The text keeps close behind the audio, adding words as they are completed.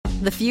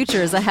The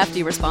future is a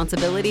hefty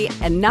responsibility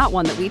and not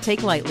one that we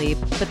take lightly.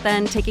 But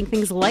then taking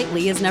things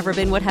lightly has never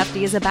been what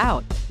Hefty is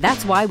about.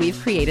 That's why we've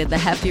created the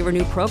Hefty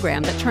Renew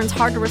program that turns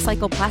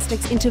hard-to-recycle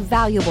plastics into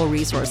valuable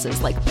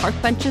resources like park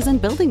benches and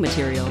building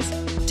materials.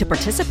 To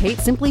participate,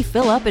 simply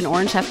fill up an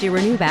orange Hefty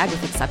Renew bag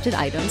with accepted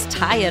items,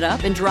 tie it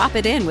up, and drop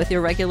it in with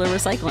your regular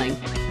recycling.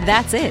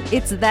 That's it.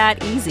 It's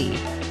that easy.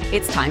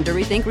 It's time to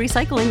rethink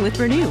recycling with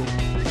Renew.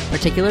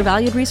 Particular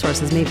valued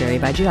resources may vary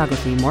by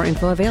geography. More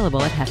info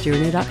available at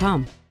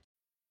heftyrenew.com.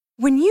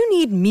 When you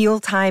need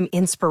mealtime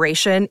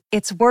inspiration,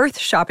 it's worth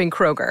shopping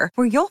Kroger,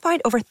 where you'll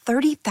find over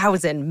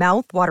 30,000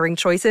 mouth-watering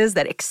choices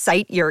that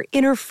excite your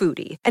inner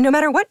foodie. And no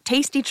matter what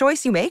tasty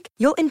choice you make,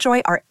 you'll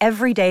enjoy our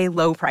everyday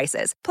low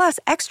prices, plus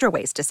extra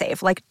ways to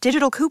save, like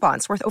digital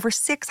coupons worth over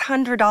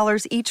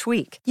 $600 each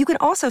week. You can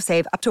also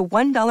save up to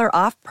 $1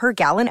 off per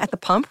gallon at the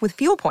pump with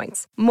fuel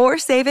points. More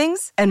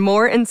savings and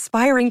more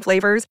inspiring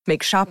flavors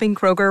make shopping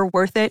Kroger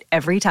worth it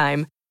every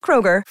time.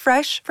 Kroger,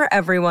 fresh for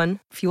everyone.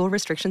 Fuel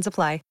restrictions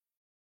apply.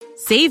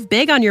 Save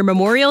big on your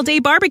Memorial Day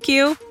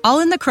barbecue, all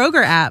in the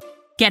Kroger app.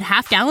 Get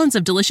half gallons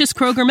of delicious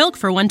Kroger milk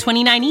for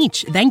 $1.29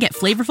 each. Then get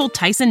flavorful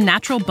Tyson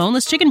natural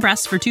boneless chicken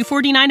breasts for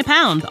 $2.49 a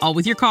pound, all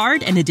with your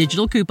card and a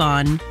digital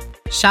coupon.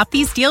 Shop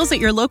these deals at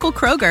your local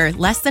Kroger,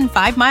 less than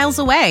 5 miles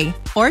away.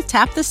 Or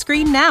tap the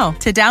screen now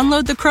to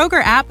download the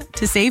Kroger app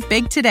to save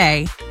big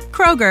today.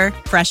 Kroger,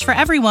 fresh for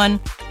everyone.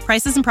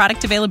 Prices and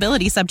product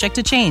availability subject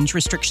to change.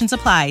 Restrictions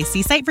apply.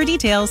 See site for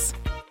details.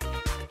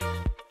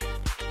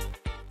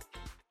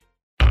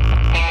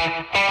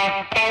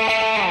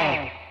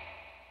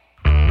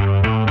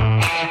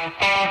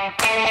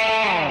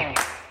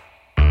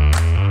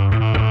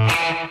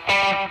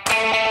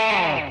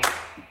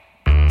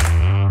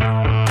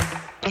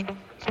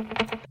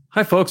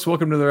 Hi, folks.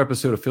 Welcome to another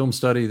episode of Film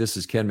Study. This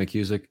is Ken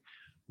McCusick.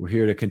 We're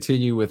here to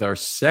continue with our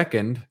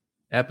second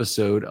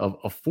episode of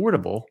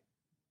affordable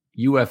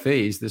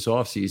UFAs this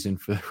offseason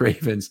for the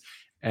Ravens.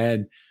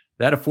 And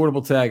that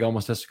affordable tag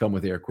almost has to come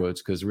with air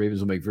quotes because the Ravens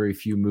will make very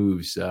few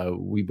moves,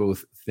 we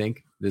both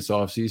think, this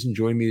offseason.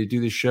 Joining me to do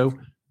this show,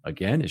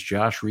 again, is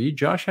Josh Reed.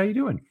 Josh, how you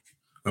doing?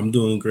 I'm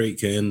doing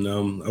great, Ken.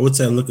 I would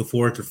say I'm looking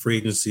forward to free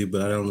agency,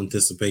 but I don't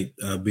anticipate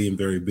being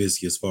very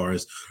busy as far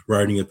as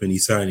writing up any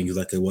signings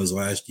like it was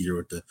last year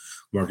with the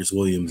Marcus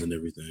Williams and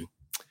everything.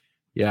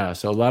 Yeah,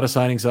 so a lot of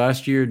signings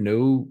last year,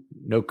 no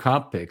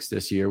comp picks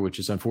this year, which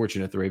is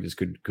unfortunate. The Ravens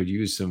could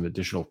use some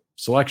additional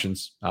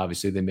selections.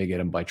 Obviously, they may get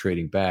them by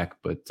trading back,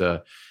 but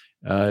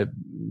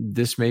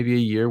this may be a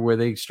year where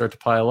they start to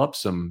pile up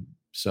some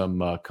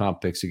comp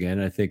picks again.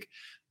 I think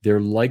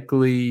they're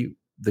likely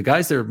 – the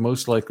guys that are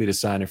most likely to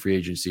sign a free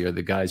agency are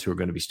the guys who are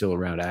going to be still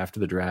around after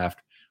the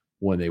draft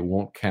when they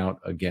won't count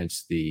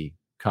against the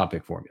comp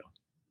pick formula.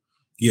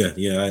 Yeah.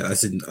 I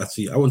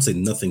see. I wouldn't say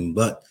nothing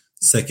but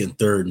second,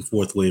 third, and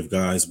fourth wave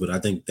guys, but I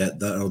think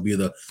that'll be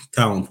the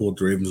talent pool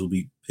the Ravens will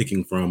be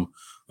picking from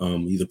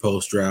either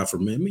post draft or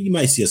maybe you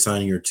might see a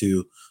signing or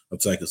two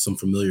of like some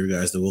familiar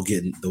guys that we'll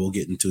get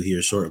into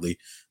here shortly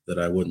that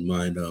I wouldn't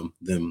mind them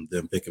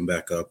picking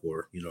back up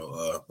or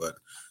but.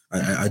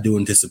 I do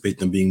anticipate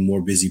them being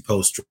more busy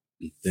post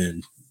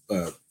than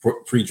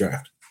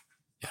pre-draft.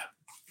 Yeah.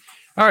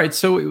 All right.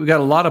 So we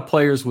got a lot of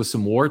players with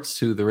some warts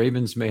who the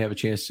Ravens may have a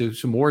chance to.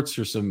 Some warts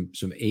or some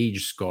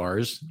age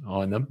scars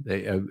on them,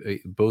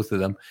 both of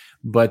them.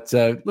 But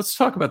let's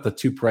talk about the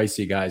two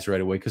pricey guys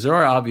right away because there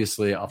are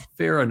obviously a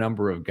fair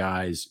number of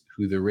guys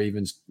who the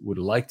Ravens would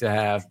like to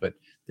have, but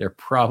they're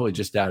probably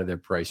just out of their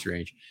price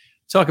range.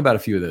 Talk about a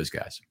few of those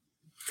guys.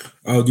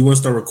 Do you want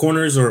to start with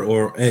corners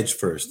or edge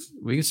first?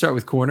 We can start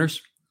with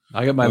corners.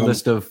 I got my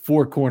list of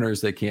 4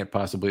 corners they can't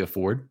possibly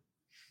afford.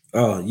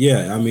 Oh,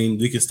 yeah. I mean,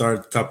 we can start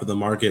at the top of the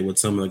market with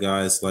some of the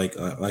guys like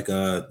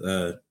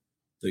who's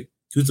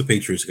the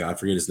Patriots guy? I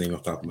forget his name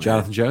off the top of my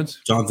Jonathan head. Jones?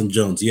 Jonathan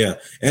Jones, yeah.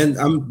 And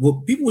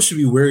people should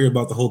be wary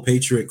about the whole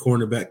Patriot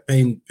cornerback.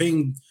 Paying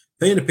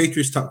the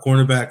Patriots top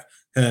cornerback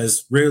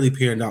has rarely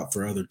panned out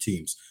for other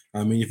teams.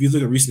 I mean, if you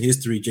look at recent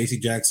history, J.C.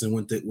 Jackson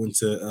went to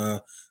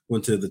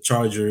the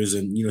Chargers,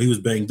 and he was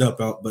banged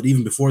up out. But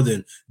even before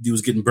then, he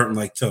was getting burnt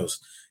like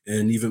toast.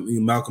 And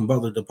even Malcolm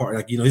Butler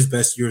departed. His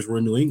best years were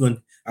in New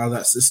England out of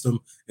that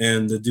system.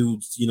 And the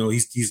dude,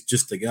 he's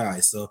just a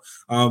guy. So,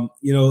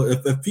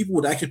 if people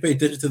would actually pay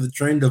attention to the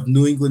trend of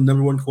New England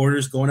number 1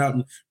 corners going out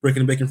and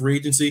breaking and making free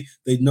agency,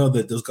 they'd know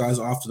that those guys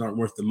often aren't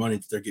worth the money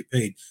that they get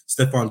paid.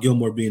 Stephon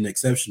Gilmore being an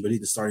exception, but he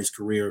didn't start his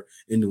career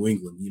in New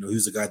England. He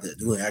was a guy that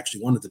really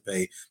actually wanted to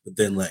pay, but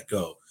then let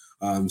go.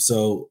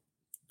 So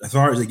as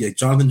far as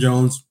Jonathan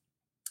Jones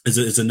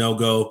is a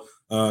no-go.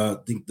 I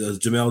think the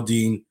Jamel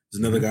Dean is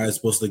another guy who's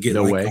supposed to get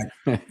no way.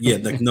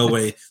 No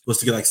way.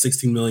 Supposed to get like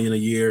 $16 million a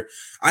year.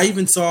 I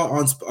even saw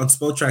on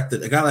Spelltrack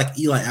that a guy like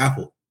Eli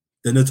Apple,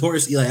 the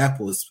notorious Eli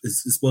Apple, is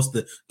supposed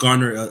to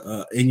garner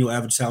an annual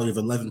average salary of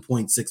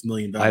 $11.6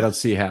 million. I don't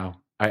see how.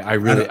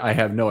 I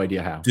have no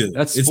idea how. Dude,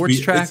 that's Sports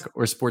Track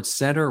or Sports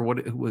Center. What?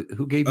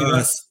 Who gave you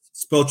that?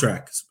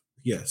 Spelltrack.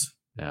 Yes.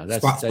 Yeah,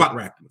 that's Spot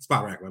Rack.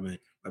 My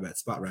bad.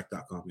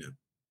 SpotRack.com. Yeah.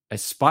 A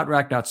Spot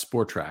Rack, not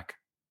Sport Track.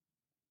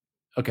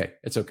 Okay,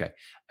 it's okay.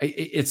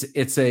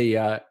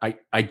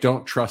 I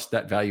don't trust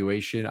that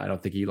valuation. I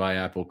don't think Eli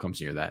Apple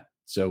comes near that.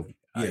 So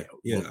we'll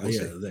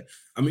see.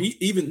 I mean,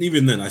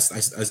 even then, I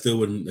still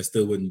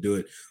wouldn't do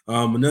it.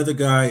 Another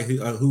guy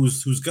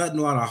who's gotten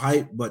a lot of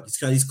hype, but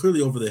he's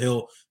clearly over the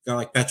hill. Guy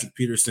like Patrick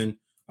Peterson,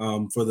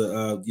 for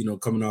the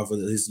coming off of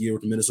his year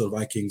with the Minnesota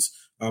Vikings.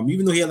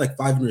 Even though he had like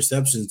 5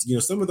 interceptions,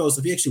 some of those,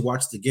 if you actually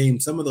watched the game,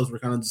 some of those were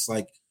kind of just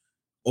like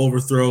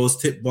overthrows,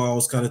 tip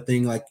balls kind of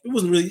thing. Like it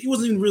wasn't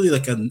even really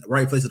like a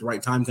right place at the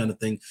right time kind of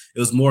thing. It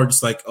was more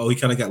just like, he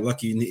kind of got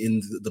lucky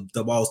in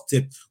the balls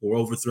tipped or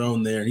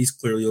overthrown there, and he's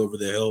clearly over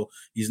the hill.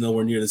 He's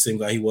nowhere near the same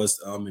guy he was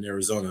in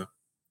Arizona.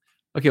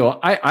 Okay,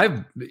 well,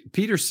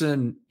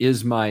 Peterson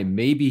is my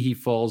maybe he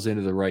falls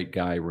into the right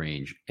guy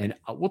range, and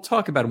we'll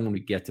talk about him when we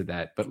get to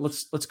that. But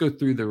let's go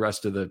through the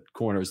rest of the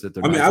corners that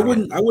they're. I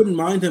wouldn't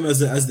mind him as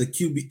the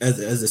QB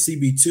as a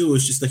CB2.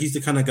 It's just that he's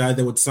the kind of guy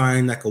that would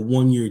sign like a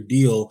 1-year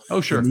deal.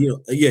 Oh sure, and,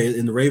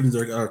 and the Ravens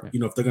are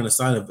if they're going to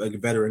sign a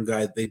veteran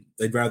guy,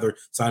 they'd rather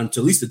sign him to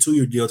at least a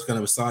 2-year deal to kind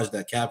of massage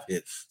that cap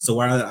hit. So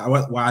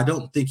while I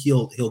don't think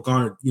he'll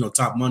garner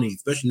top money,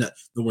 especially not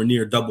nowhere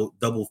near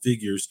double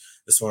figures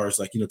as far as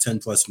like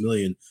 10+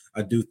 million.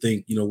 I do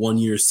think 1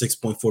 year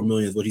 $6.4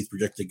 million is what he's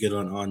projected to get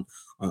on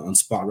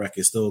Spot Rec.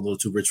 Is still a little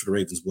too rich for the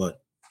Ravens' blood.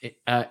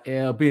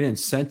 It'll be an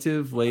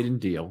incentive-laden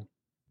deal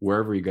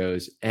wherever he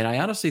goes, and I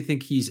honestly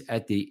think he's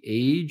at the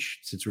age,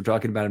 since we're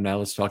talking about him now,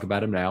 let's talk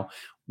about him now,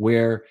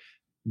 where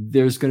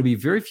there's going to be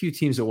very few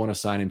teams that want to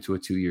sign him to a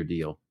 2-year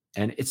deal.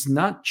 And it's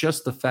not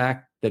just the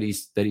fact that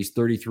he's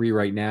 33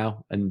 right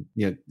now, and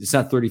it's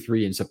not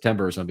 33 in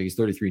September or something. He's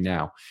 33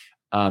 now.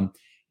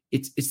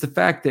 It's the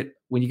fact that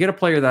when you get a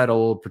player that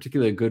old,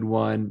 particularly a good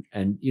one,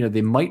 and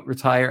they might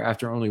retire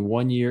after only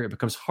 1 year, it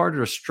becomes harder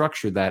to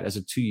structure that as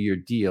a 2-year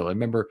deal. I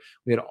remember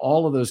we had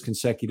all of those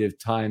consecutive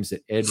times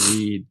that Ed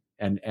Reed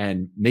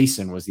and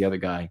Mason was the other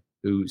guy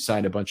who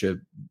signed a bunch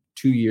of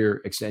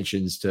 2-year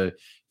extensions to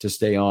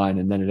stay on,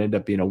 and then it ended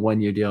up being a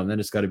 1-year deal, and then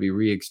it's got to be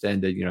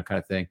re-extended, kind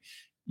of thing.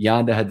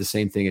 Yanda had the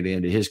same thing at the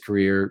end of his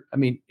career. I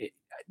mean,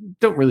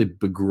 don't really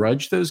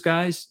begrudge those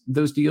guys,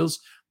 those deals,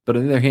 but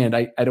on the other hand,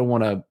 I don't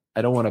want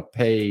to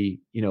pay,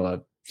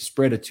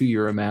 spread a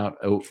 2-year amount,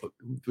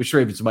 which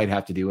Ravens might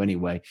have to do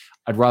anyway.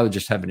 I'd rather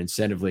just have an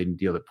incentive-laden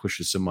deal that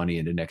pushes some money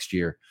into next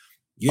year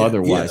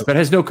otherwise, but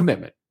has no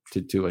commitment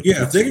to it.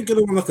 Yeah, if they could get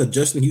him like a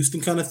Justin Houston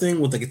kind of thing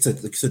with like I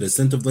said,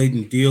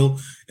 incentive-laden deal,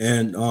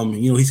 and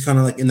he's kind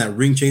of like in that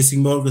ring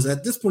chasing mode, because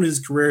at this point in his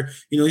career,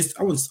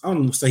 I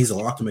wouldn't say he's a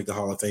lot to make the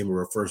Hall of Fame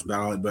or a first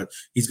ballot, but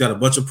he's got a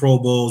bunch of Pro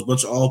Bowls,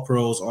 bunch of All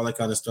Pros, all that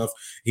kind of stuff.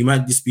 He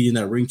might just be in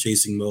that ring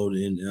chasing mode,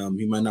 and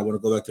he might not want to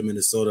go back to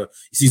Minnesota.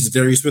 He sees that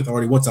Darius Smith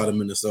already wants out of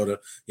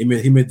Minnesota. He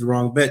made the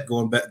wrong bet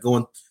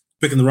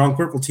picking the wrong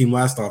purple team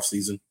last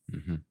offseason.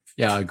 Mm-hmm.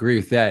 Yeah, I agree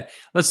with that.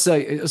 Let's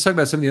talk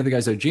about some of the other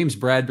guys. James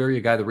Bradbury,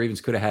 a guy the Ravens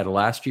could have had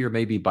last year,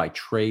 maybe by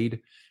trade,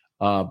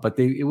 but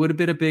it would have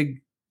been a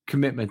big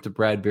commitment to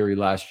Bradbury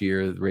last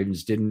year. The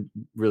Ravens didn't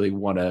really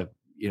want to,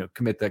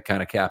 commit that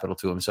kind of capital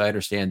to him. So I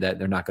understand that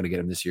they're not going to get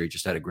him this year. He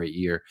just had a great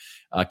year.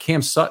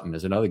 Cam Sutton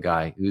is another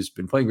guy who's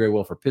been playing very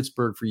well for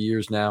Pittsburgh for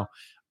years now.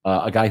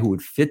 A guy who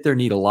would fit their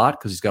need a lot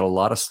because he's got a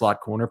lot of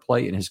slot corner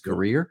play in his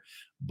career.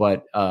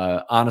 But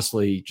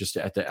honestly, just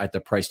at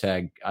the price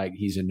tag,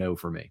 he's a no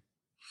for me.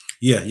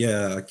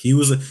 Yeah. He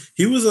was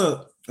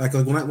a like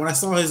when I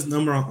saw his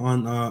number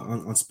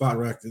on Spot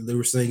Rec, they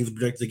were saying he was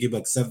projected to give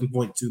like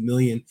 7.2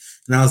 million,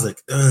 and I was like,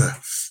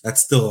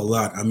 that's still a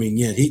lot. I mean,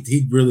 yeah,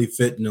 he really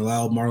fit and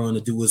allowed Marlon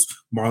to do his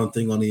Marlon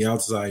thing on the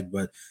outside,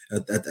 but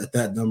at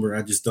that number,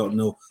 I just don't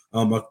know.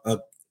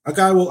 A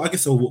guy. Well, I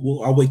guess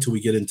I'll wait till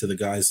we get into the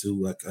guys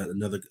who like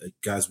another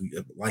guys we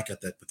like at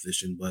that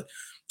position. But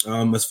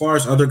as far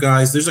as other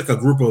guys, there's a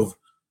group of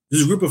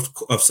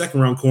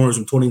second round corners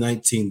from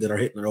 2019 that are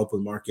hitting their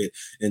open market,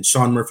 and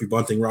Sean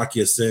Murphy-Bunting,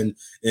 Rocky Asin,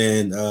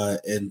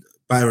 and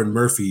Byron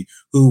Murphy,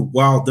 who,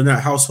 while they're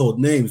not household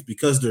names,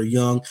 because they're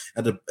young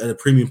at a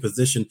premium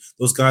position,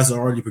 those guys are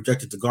already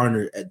projected to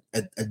garner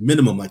at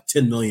minimum like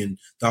 $10 million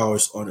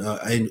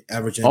on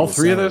average. All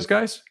three salary. Of those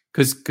guys,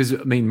 because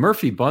I mean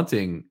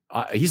Murphy-Bunting,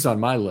 he's on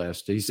my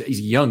list. He's a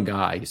young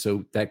guy,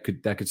 so that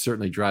could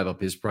certainly drive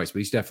up his price, but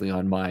he's definitely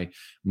on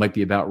might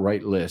be about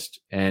right list,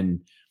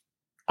 and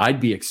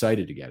I'd be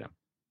excited to get him,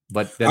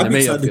 but then I'd be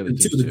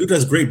excited too. The dude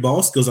has great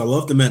ball skills. I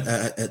loved him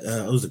at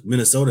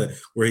Minnesota,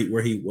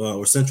 where he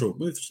or Central.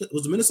 Was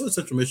it Minnesota,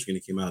 Central Michigan?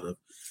 He came out of.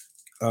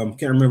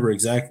 Can't remember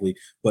exactly,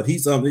 but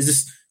he's it's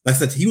just like I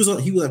said. He was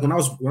like when I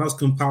was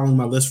compiling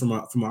my list from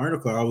my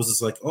article, I was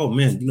just like, oh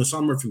man,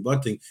 Sean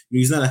Murphy-Bunting.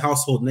 He's not a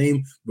household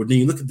name, but then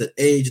you look at the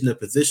age and the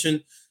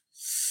position.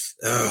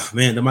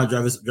 Man, that might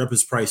drive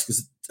his price,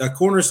 because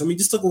corners. I mean,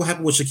 just look what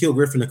happened with Shaquille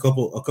Griffin a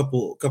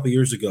couple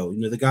years ago.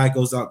 The guy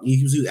goes out.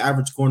 He was the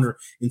average corner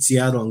in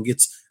Seattle and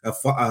gets a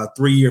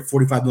 3-year,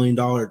 $45 million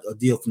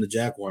deal from the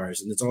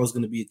Jaguars. And it's always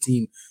going to be a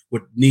team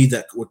with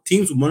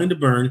teams with money to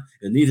burn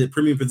and need at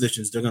premium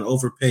positions. They're going to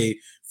overpay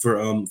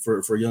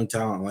for young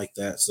talent like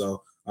that.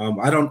 So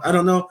I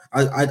don't know.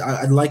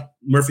 I like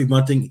Murphy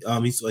Bunting.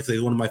 He's like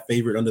one of my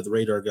favorite under the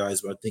radar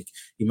guys, but I think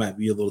he might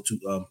be a little too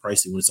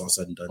pricey when it's all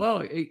said and done. Well,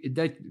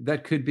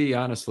 that could be,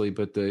 honestly,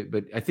 but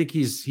I think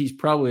he's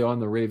probably on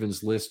the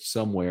Ravens list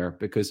somewhere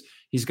because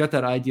he's got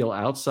that ideal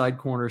outside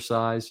corner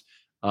size.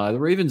 The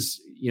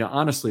Ravens,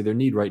 honestly, their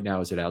need right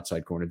now is at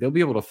outside corner. They'll be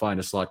able to find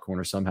a slot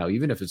corner somehow,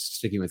 even if it's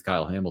sticking with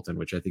Kyle Hamilton,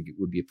 which I think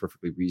would be a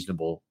perfectly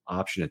reasonable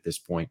option at this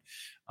point.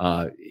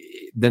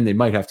 Then they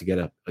might have to get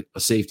a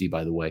safety,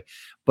 by the way.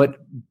 But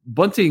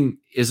Bunting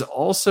is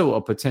also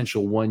a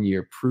potential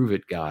 1-year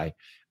prove-it guy.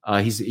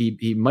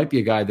 He might be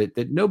a guy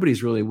that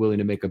nobody's really willing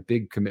to make a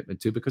big commitment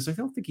to because I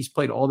don't think he's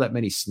played all that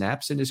many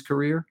snaps in his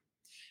career.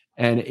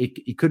 And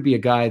it could be a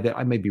guy that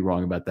I may be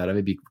wrong about that. I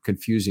may be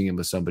confusing him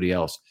with somebody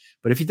else.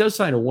 But if he does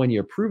sign a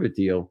 1-year prove-it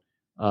deal,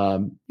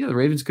 the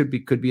Ravens could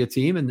be a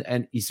team,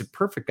 and he's a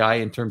perfect guy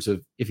in terms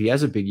of if he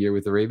has a big year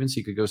with the Ravens,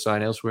 he could go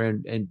sign elsewhere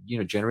and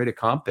generate a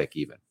comp pick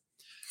even.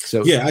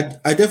 So yeah,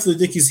 I definitely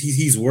think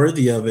he's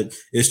worthy of it.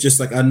 It's just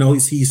like I know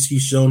he's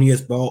shown he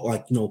has ball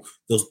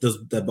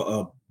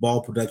that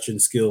ball production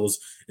skills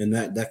and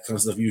that kind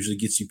of stuff usually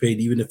gets you paid,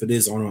 even if it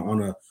is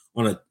on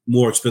a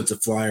more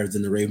expensive flyer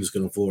than the Ravens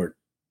can afford.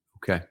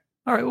 Okay.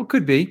 All right. Well,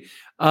 could be.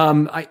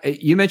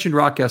 You mentioned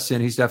Rock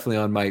Ya-Sin. He's definitely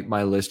on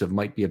my list of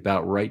might be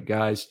about right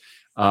guys.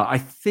 I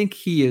think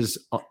he's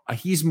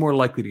more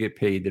likely to get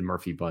paid than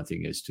Murphy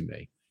Bunting is to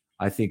me.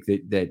 I think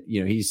that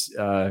he's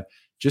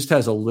just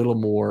has a little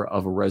more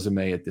of a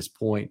resume at this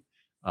point.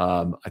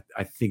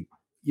 I think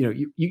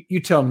you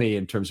tell me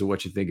in terms of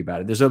what you think about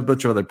it. There's a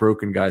bunch of other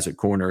broken guys at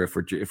corner if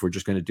we're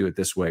just going to do it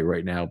this way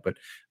right now. But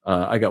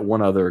I got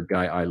one other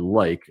guy I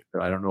like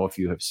that I don't know if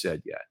you have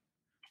said yet.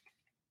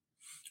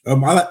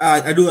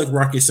 I do like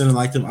Rock Ya-Sin. I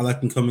liked him. I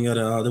liked him coming out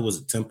of there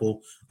was a Temple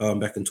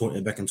back in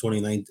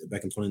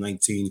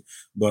 2019.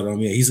 But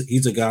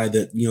he's a guy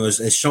that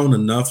has shown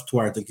enough to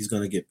where I think he's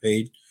going to get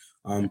paid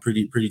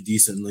pretty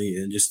decently.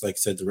 And just like I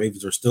said, the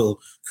Ravens are still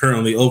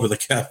currently over the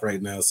cap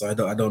right now, so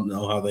I don't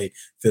know how they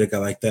fit a guy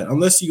like that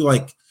unless you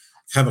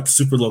have a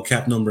super low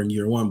cap number in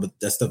year one. But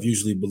that stuff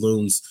usually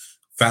balloons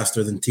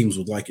faster than teams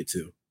would like it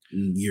to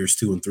in years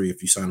 2 and 3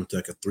 if you sign him to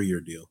a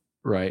 3-year deal.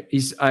 Right.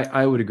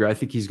 I would agree. I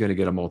think he's going to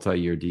get a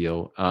multi-year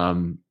deal.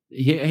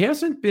 He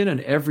hasn't been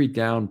an every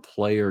down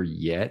player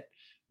yet,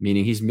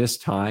 meaning he's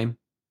missed time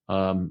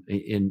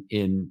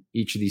in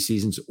each of these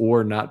seasons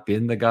or not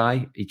been the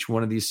guy each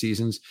one of these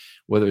seasons,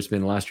 whether it's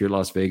been last year at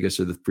Las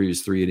Vegas or the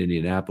previous 3 at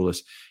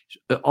Indianapolis.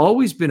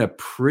 Always been a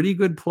pretty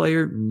good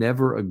player,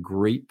 never a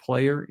great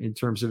player in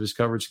terms of his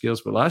coverage skills.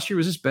 But last year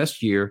was his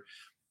best year,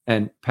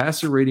 and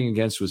passer rating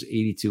against was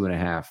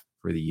 82.5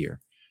 for the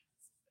year.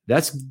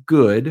 That's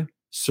good.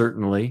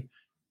 Certainly,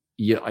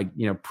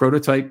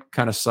 prototype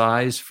kind of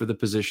size for the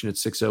position at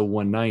 6'0",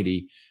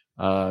 190.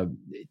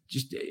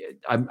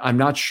 I'm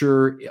not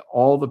sure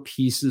all the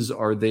pieces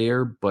are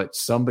there, but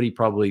somebody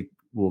probably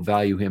will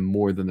value him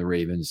more than the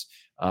Ravens.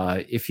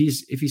 If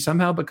he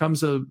somehow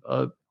becomes a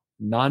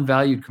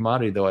non-valued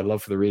commodity, though, I'd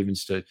love for the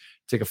Ravens to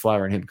take a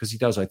flyer on him because he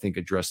does, I think,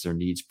 address their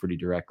needs pretty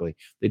directly.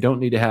 They don't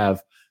need to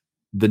have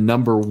the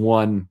number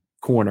one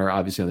corner,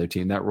 obviously, on their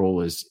team. That role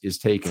is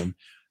taken.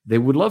 They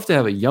would love to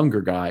have a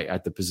younger guy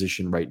at the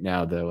position right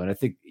now, though, and I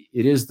think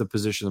it is the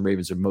position the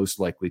Ravens are most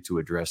likely to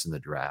address in the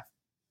draft.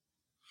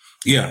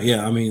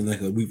 Yeah. I mean,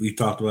 like we've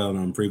talked about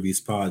on previous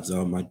pods.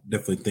 I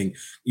definitely think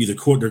either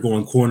they're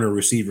going corner or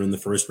receiver in the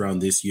first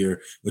round this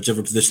year.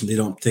 Whichever position they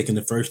don't take in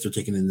the first, they're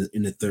taking in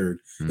the third.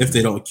 Mm-hmm. If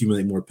they don't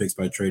accumulate more picks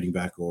by trading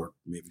back or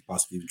maybe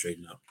possibly even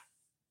trading up.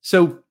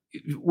 So,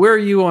 where are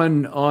you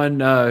on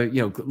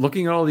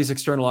looking at all these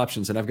external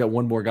options? And I've got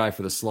one more guy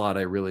for the slot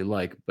I really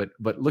like, but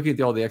looking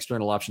at all the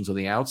external options on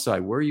the outside,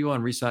 where are you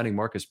on re-signing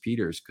Marcus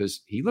Peters? Because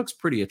he looks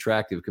pretty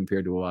attractive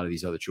compared to a lot of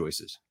these other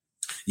choices.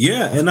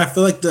 Yeah, and I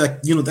feel like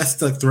that's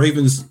the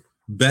Ravens'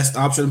 best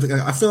option.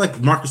 I feel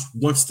like Marcus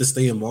wants to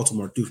stay in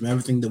Baltimore too. From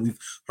everything that we've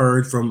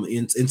heard from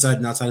inside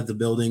and outside of the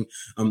building,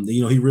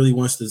 he really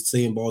wants to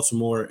stay in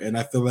Baltimore. And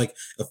I feel like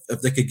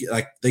if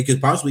they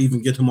could possibly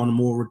even get him on a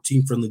more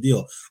team-friendly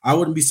deal. I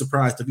wouldn't be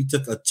surprised if he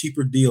took a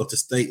cheaper deal to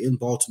stay in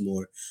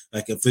Baltimore.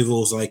 Like if it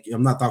was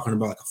I'm not talking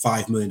about like a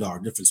 $5 million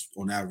difference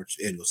on average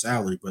annual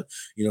salary, but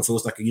if it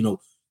was like $1 or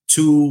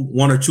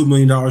 $2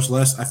 million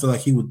less, I feel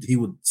like he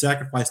would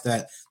sacrifice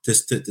that to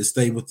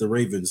stay with the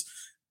Ravens.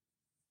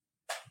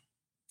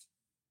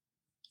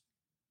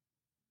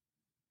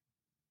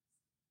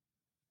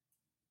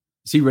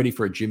 Is he ready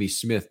for a Jimmy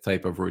Smith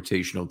type of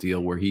rotational deal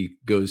where he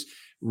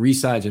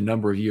re-signs a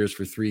number of years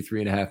for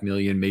 $3.5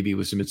 million, maybe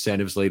with some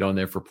incentives laid on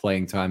there for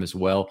playing time as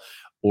well?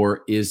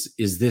 Or is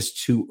this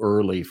too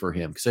early for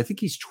him? Because I think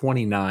he's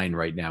 29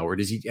 right now, or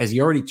has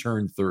he already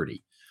turned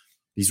 30?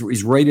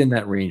 He's right in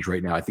that range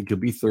right now. I think he'll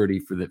be 30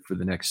 for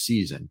the next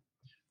season.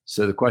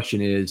 So the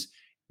question is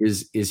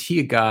he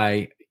a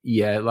guy?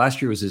 Yeah,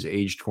 last year was his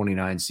age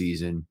 29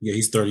 season. Yeah,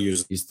 he's 30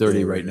 years. He's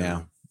 30 right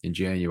now in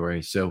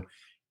January. So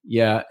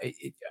yeah,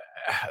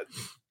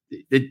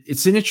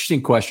 it's an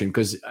interesting question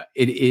because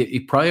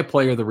it probably a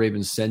player the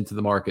Ravens send to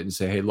the market and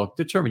say, hey, look,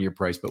 determine your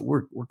price, but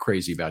we're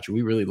crazy about you.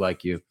 We really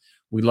like you.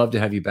 we'd love to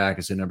have you back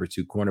as a number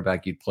 2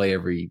 cornerback. You'd play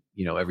every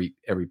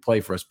play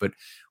for us, but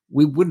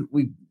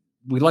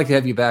we'd like to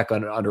have you back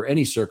under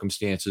any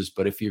circumstances.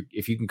 But if you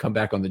can come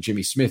back on the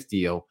Jimmy Smith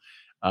deal,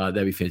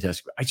 that'd be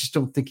fantastic. I just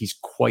don't think he's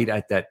quite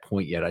at that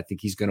point yet. I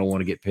think he's going to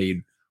want to get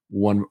paid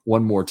one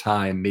more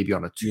time, maybe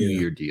on a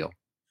 2-year deal.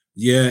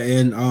 Yeah,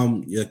 and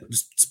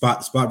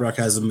Spot Rock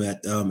has him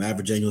at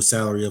average annual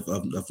salary of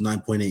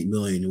 $9.8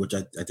 million, which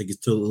I think is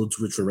still a little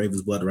too rich for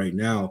Ravens blood right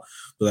now.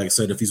 But like I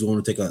said, if he's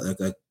willing to take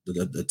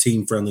a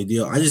team friendly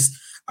deal, I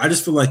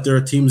just feel like there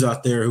are teams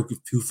out there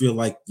who feel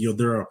like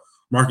there are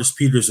Marcus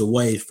Peters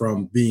away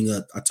from being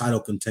a title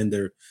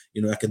contender.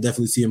 I could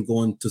definitely see him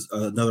going to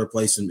another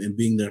place and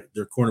being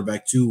their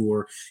cornerback 2,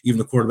 or even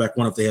the quarterback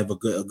 1 if they have a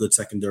good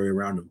secondary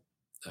around him.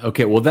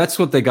 Okay, well, that's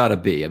what they got to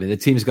be. I mean, the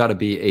team's got to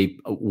be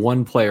a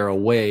one player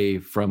away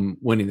from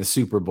winning the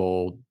Super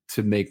Bowl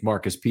to make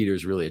Marcus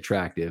Peters really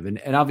attractive.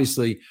 And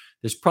obviously,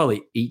 there's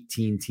probably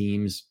 18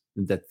 teams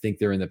that think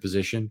they're in the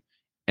position,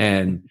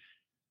 and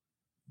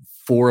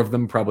 4 of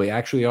them probably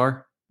actually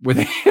are where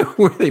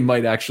they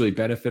might actually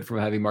benefit from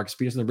having Marcus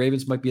Peters. And the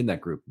Ravens might be in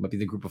that group, might be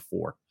the group of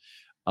 4.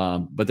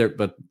 But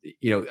the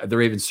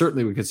Ravens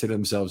certainly would consider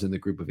themselves in the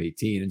group of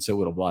 18, and so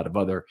would a lot of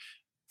other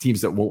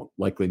teams that won't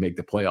likely make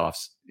the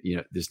playoffs,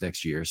 this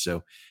next year.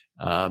 So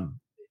I'm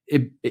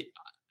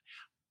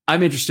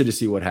interested to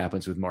see what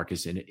happens with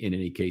Marcus in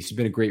any case. He's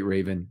been a great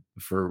Raven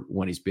for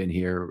when he's been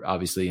here.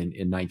 Obviously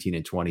in 19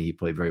 and 20, he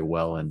played very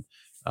well, and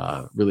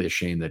really a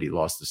shame that he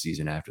lost the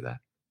season after that.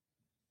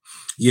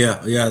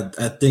 Yeah.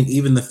 I think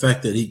even the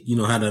fact that he,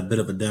 had a bit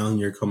of a down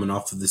year coming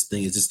off of this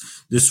thing is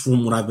just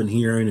from what I've been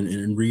hearing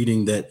and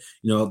reading that,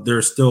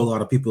 there's still a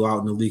lot of people out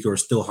in the league who are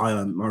still high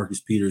on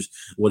Marcus Peters,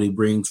 what he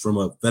brings from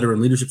a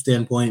veteran leadership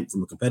standpoint,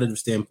 from a competitive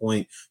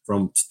standpoint,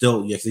 he's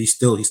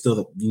still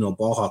the,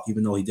 ball hawk,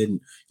 even though he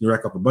didn't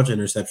rack up a bunch of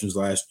interceptions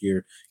last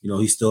year.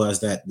 He still has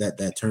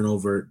that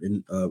turnover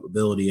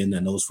ability and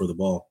that nose for the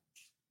ball.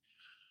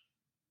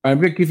 I'm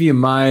going to give you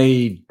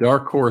my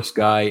dark horse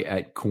guy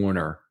at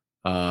corner.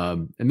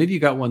 And maybe you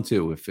got one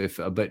too,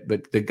 but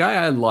the guy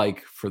I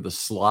like for the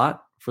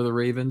slot for the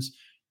Ravens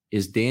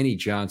is Danny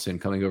Johnson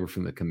coming over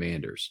from the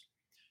Commanders.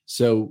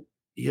 So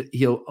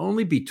he'll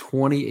only be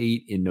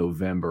 28 in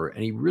November,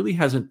 and he really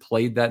hasn't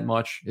played that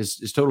much.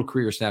 His total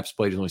career snaps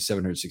played is only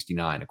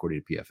 769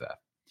 according to PFF,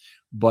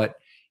 but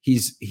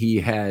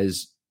he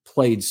has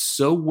played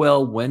so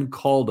well when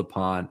called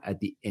upon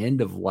at the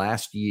end of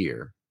last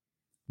year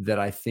that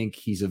I think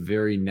he's a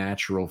very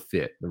natural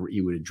fit.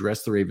 He would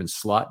address the Ravens'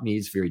 slot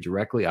needs very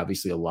directly.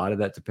 Obviously, a lot of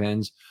that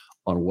depends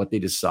on what they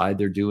decide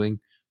they're doing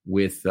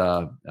with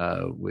Kyle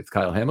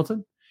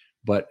Hamilton.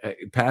 But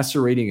passer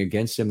rating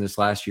against him this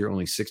last year,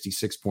 only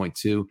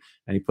 66.2,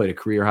 and he played a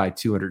career high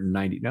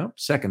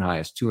second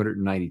highest,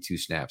 292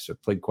 snaps. So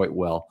played quite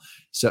well.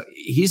 So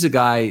he's a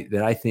guy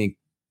that I think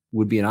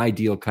would be an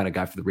ideal kind of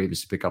guy for the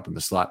Ravens to pick up in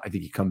the slot. I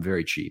think he'd come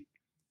very cheap.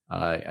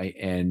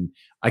 And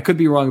I could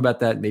be wrong about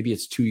that. Maybe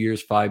it's 2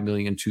 years, $5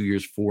 million, 2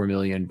 years, $4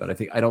 million, but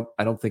I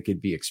don't think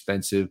it'd be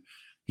expensive.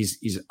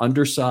 He's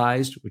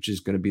undersized, which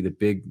is going to be the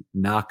big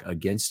knock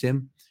against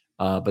him.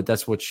 But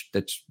that's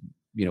the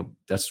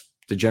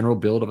general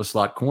build of a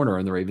slot corner,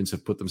 and the Ravens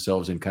have put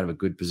themselves in kind of a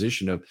good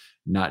position of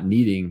not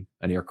needing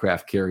an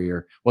aircraft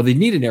carrier. Well, they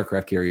need an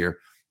aircraft carrier,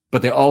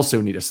 but they also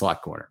need a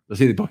slot corner.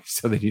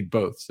 So they need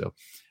both. So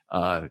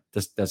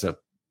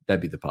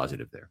that'd be the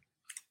positive there.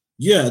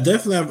 Yeah,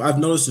 definitely. I've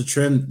noticed a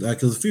trend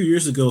because a few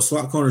years ago,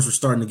 slot corners were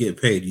starting to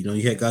get paid.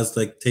 You had guys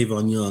like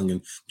Tavon Young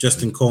and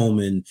Justin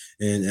Coleman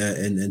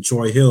and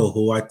Troy Hill,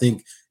 who I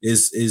think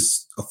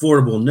is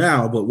affordable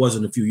now, but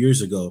wasn't a few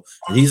years ago.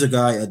 And he's a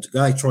guy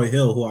like Troy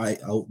Hill, who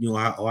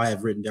I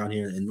have written down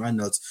here in my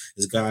notes,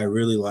 is a guy I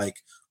really like.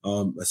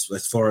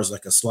 As far as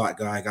like a slot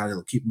guy, got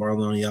to keep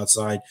Marlon on the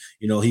outside.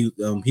 He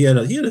had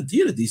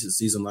a decent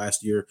season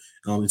last year.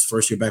 His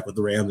first year back with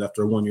the Rams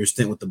after a 1-year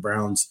stint with the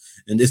Browns.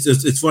 And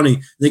it's funny.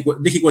 I think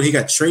what he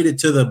got traded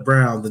to the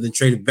Browns and then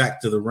traded back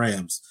to the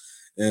Rams.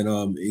 And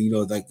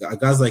like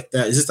guys like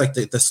that, it's just like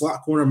the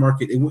slot corner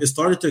market. It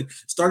started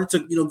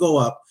to go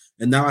up.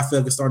 And now I feel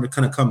like it's starting to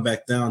kind of come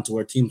back down to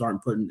where teams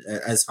aren't putting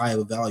as high of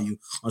a value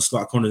on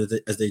slot corner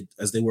as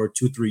they were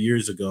 2-3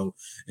 years ago.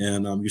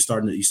 And you're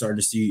starting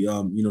to see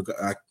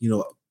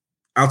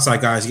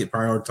outside guys get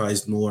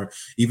prioritized more,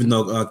 even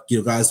though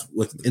guys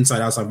with inside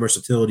outside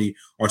versatility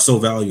are so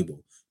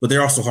valuable, but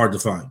they're also hard to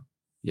find.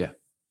 Yeah.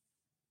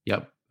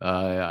 Yep.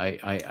 I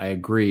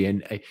agree.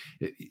 And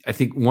I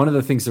think one of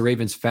the things the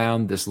Ravens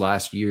found this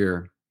last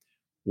year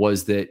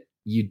was that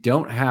you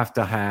don't have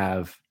to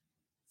have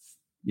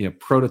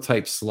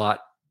prototype slot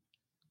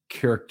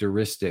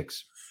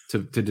characteristics to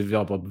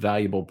develop a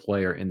valuable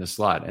player in the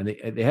slot. And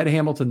they had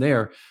Hamilton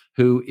there,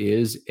 who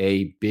is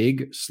a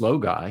big, slow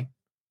guy,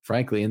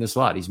 frankly, in the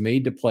slot. He's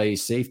made to play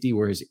safety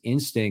where his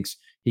instincts,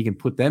 he can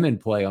put them in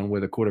play on where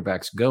the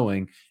quarterback's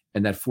going.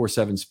 And that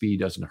 4.7 speed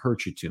doesn't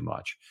hurt you too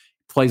much.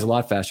 Plays a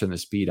lot faster than the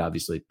speed,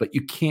 obviously, but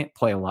you can't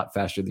play a lot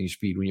faster than your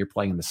speed when you're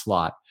playing in the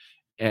slot.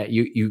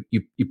 You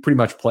pretty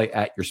much play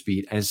at your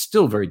speed, and it's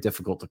still very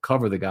difficult to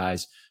cover the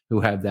guys who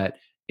have that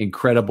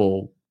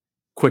incredible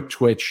quick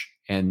twitch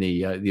and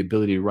the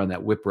ability to run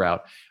that whip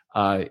route.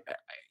 But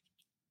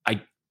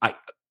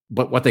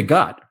what they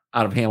got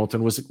out of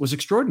Hamilton was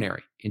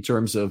extraordinary in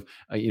terms of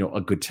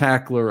a good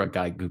tackler, a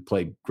guy who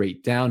played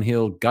great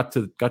downhill, got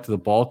to the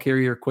ball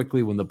carrier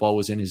quickly when the ball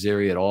was in his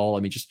area at all. I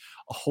mean, just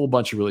a whole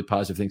bunch of really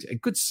positive things,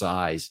 and good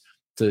size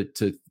to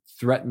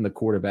threaten the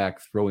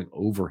quarterback throwing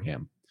over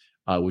him,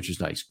 which is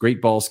nice.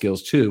 Great ball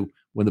skills too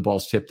when the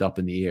ball's tipped up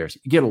in the air. So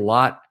you get a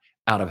lot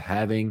out of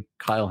having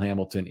Kyle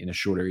Hamilton in a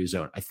short area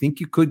zone. I think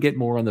you could get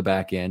more on the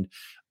back end,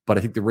 but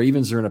I think the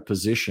Ravens are in a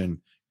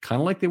position kind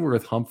of like they were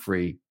with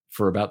Humphrey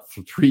for about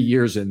 3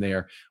 years in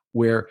there,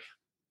 where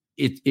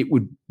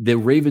the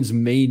Ravens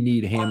may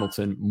need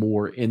Hamilton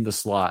more in the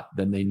slot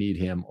than they need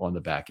him on the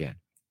back end.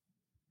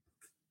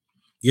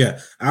 Yeah,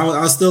 I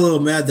was still a little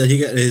mad that he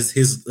got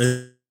his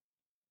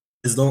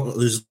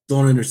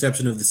lone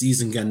interception of the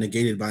season got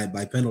negated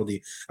by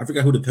penalty. I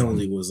forgot who the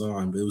penalty was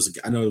on, but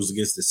I know it was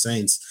against the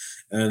Saints,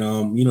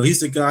 and he's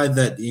the guy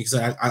that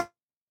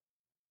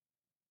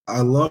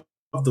I love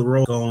the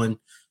role going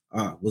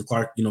with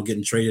Clark,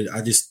 getting traded.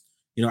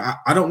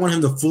 I don't want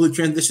him to fully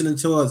transition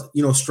into a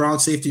strong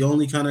safety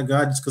only kind of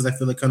guy, just because I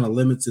feel it kind of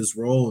limits his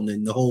role. And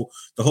then the whole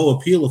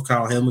appeal of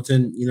Kyle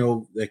Hamilton,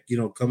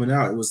 coming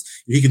out, it was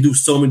he can do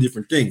so many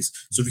different things.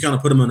 So if you kind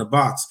of put him in a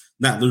box,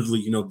 not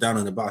literally down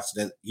in the box,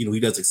 that he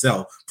does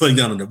excel playing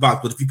down in the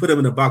box, but if you put him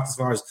in the box as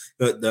far as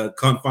the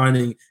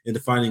confining and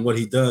defining what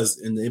he does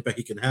and the impact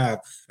he can have,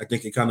 I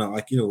think it kind of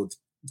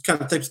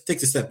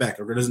takes a step back,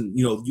 or doesn't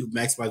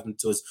maximize him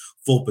to his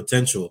full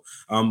potential.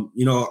 I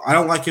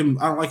don't like him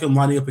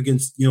lining up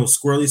against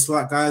squirrely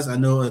slot guys. I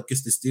know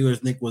against the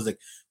Steelers, Nick was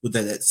with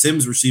that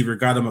Sims receiver,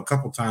 got him a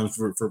couple times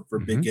for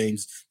big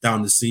games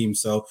down the seam.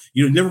 So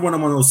you never want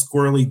him on those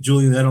squirrely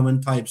Julian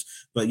Edelman types.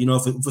 But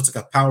if it's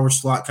like a power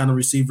slot kind of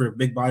receiver, a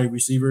big body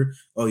receiver,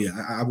 oh yeah,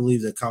 I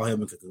believe that Kyle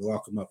Hamilton could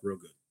lock him up real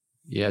good.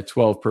 Yeah,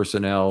 12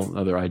 personnel,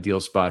 another ideal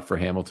spot for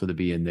Hamilton to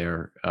be in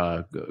there,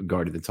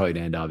 guarding the tight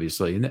end,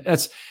 obviously. And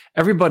that's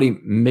everybody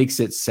makes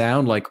it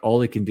sound like all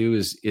they can do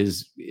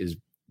is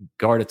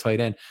guard a tight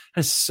end.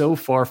 That's so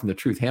far from the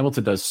truth.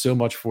 Hamilton does so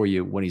much for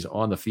you when he's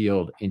on the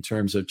field in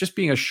terms of just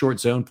being a short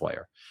zone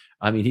player.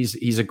 I mean,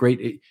 he's a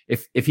great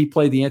if he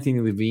played the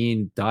Anthony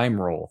Levine dime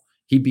role,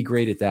 he'd be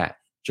great at that,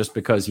 just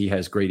because he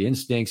has great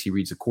instincts. He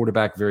reads the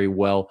quarterback very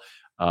well.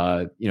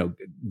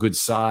 Good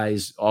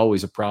size,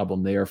 always a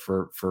problem there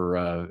for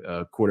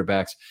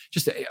quarterbacks.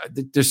 Just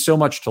there's so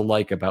much to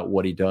like about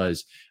what he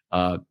does.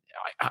 I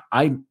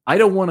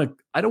don't want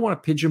to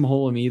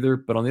pigeonhole him either,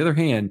 but on the other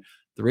hand,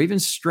 the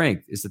Ravens'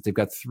 strength is that they've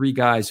got 3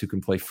 guys who can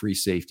play free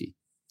safety,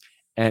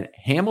 and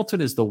Hamilton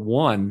is the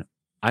one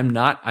I'm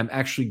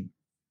actually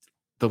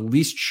the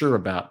least sure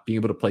about being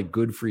able to play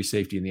good free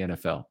safety in the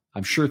NFL.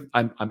 I'm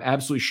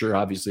absolutely sure,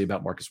 obviously,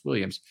 about Marcus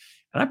Williams,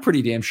 and I'm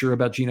pretty damn sure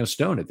about Geno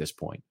Stone at this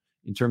point.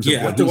 In terms of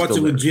after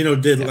watching what Geno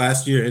did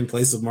last year in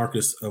place of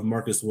Marcus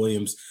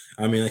Williams,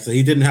 I mean, like, so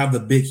he didn't have the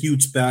big,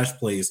 huge splash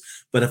plays,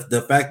 but if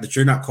the fact that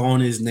you're not calling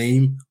his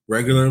name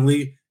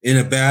regularly in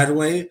a bad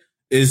way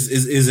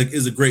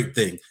is a great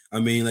thing.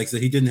 I mean, like, so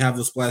he didn't have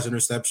those splash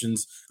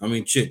interceptions. I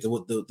mean,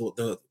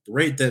 the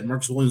rate that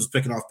Marcus Williams was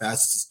picking off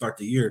passes to start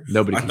the year,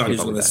 nobody I thought he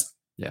was going to.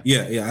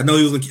 Yeah. I know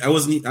he was.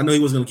 I know he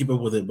wasn't going to keep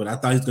up with it, but I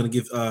thought he was going to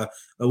give.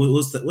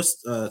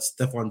 What's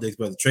Stephon Diggs'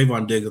 brother,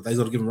 Trayvon Diggs? I thought he was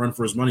going to give him a run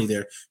for his money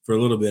there for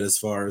a little bit, as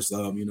far as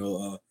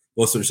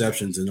most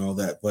interceptions and all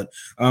that. But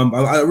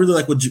I really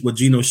like what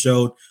Geno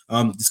showed.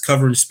 Just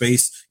covering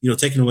space,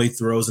 taking away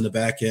throws in the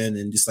back end,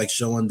 and just like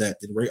showing that.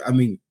 I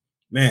mean,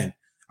 man,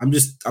 I'm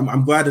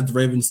glad that the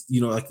Ravens,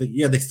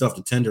 they still have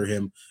to tender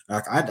him.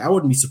 I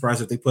wouldn't be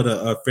surprised if they put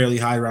a fairly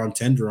high round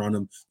tender on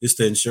him, just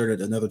to ensure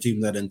that another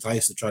team that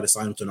enticed to try to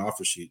sign him to an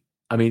offer sheet.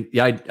 I mean,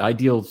 the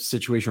ideal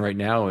situation right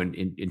now, and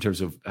in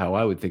terms of how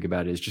I would think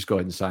about it, is just go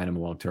ahead and sign him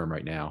long term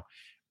right now.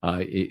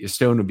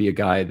 Stone would be a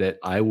guy that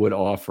I would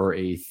offer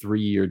a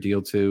 3-year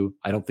deal to.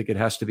 I don't think it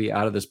has to be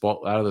out of this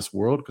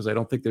world, because I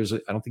don't think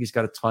he's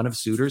got a ton of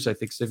suitors. I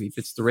think he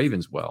fits the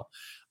Ravens well.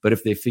 But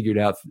if they figured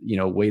out,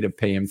 a way to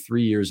pay him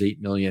 3 years,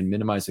 $8 million,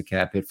 minimize the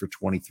cap hit for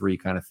 23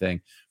 kind of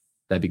thing,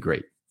 that'd be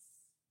great.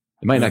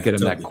 They might not get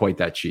him quite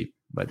that cheap,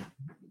 but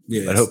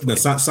yeah, hopefully.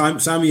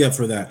 Sign me up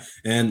for that.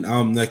 And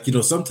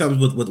sometimes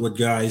with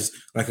guys,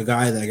 like a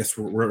guy that I guess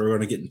we're going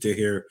to get into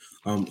here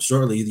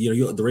shortly,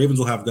 the Ravens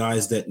will have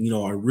guys that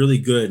are really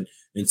good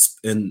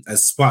and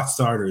as spot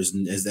starters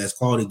and as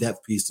quality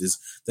depth pieces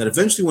that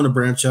eventually want to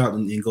branch out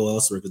and go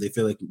elsewhere, because they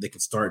feel like they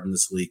can start in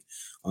this league.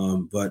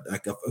 But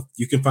like, if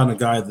you can find a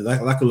guy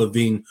that like a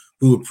Levine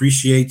who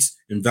appreciates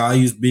and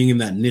values being in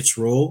that niche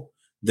role,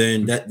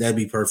 then that'd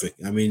be perfect.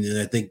 I mean, and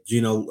I think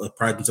Geno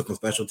prides himself on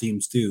special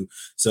teams too.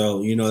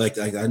 So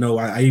I know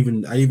I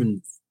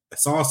even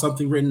saw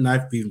something written.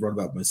 I've even wrote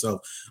about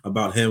myself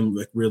about him,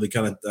 like really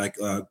kind of like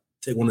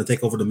want to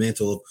take over the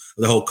mantle of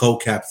the whole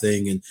co-cap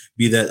thing and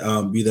be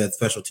that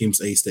special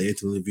teams ace that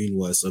Anthony Levine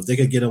was. So if they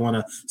could get him on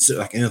a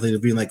like Anthony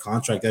Levine like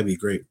contract, that'd be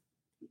great.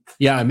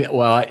 Yeah, I mean,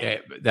 well,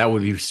 that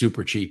would be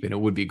super cheap, and it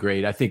would be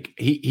great. I think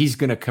he's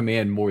going to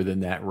command more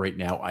than that right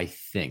now. I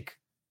think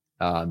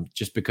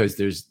just because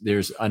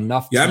there's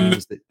enough Yeah,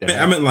 teams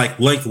I meant like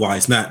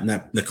lengthwise, not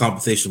the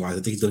compensation wise. I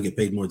think he's going to get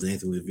paid more than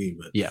Anthony Levine,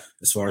 but yeah,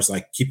 as far as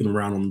like keeping him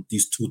around on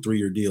these 2-3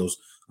 year deals,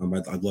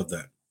 I'd love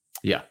that.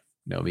 Yeah,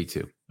 no, me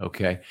too.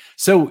 Okay,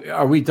 so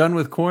are we done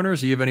with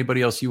corners? Do you have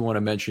anybody else you want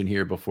to mention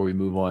here before we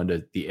move on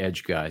to the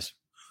edge guys?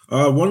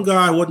 One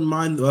guy I wouldn't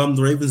mind the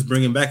Ravens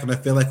bringing back, and I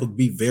feel like would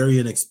be very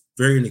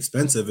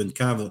inexpensive and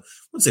kind of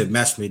I wouldn't say a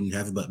match made in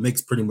heaven, but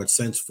makes pretty much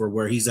sense for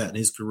where he's at in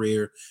his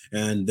career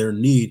and their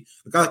need.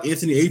 A guy like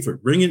Anthony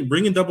Averett,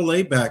 bringing Double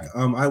A back.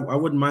 I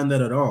wouldn't mind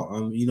that at all.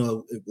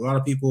 A lot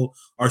of people,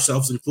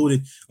 ourselves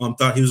included,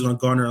 thought he was going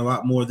to garner a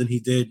lot more than he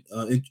did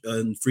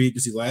in free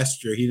agency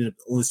last year. He ended up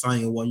only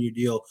signing a 1 year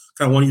deal,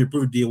 kind of 1 year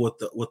proof deal with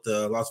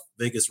the Las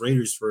Vegas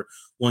Raiders for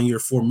 1 year,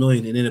 $4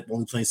 million, and ended up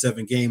only playing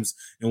 7 games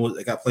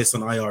and got placed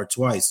on IR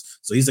twice.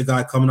 So he's a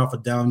guy coming off a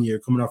down year,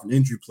 coming off an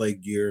injury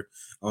plagued year.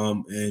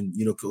 And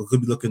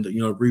could be looking to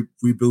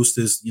reboost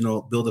his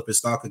build up his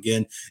stock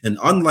again. And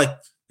unlike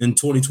in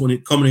 2020,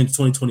 coming into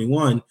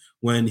 2021,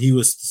 when he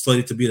was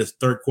slated to be the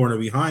third corner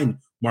behind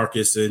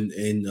Marcus and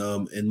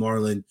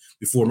Marlon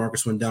before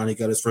Marcus went down, he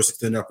got his first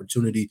extended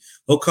opportunity.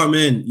 He'll come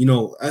in,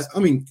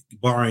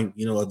 barring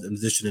an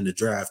addition in the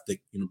draft that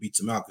beats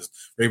him out, because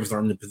Ravens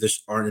aren't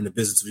in the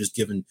business of just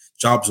giving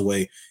jobs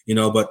away,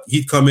 But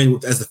he'd come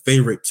in as the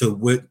favorite to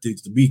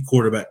be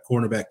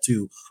cornerback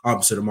 2,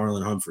 opposite of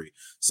Marlon Humphrey.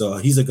 So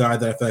he's a guy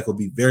that I feel like will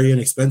be very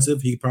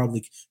inexpensive. He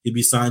probably could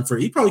be signed.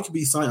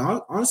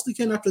 Honestly,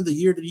 Ken, after the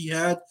year that he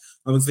had.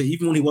 I would say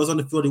even when he was on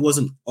the field, he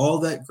wasn't all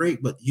that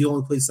great, but he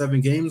only played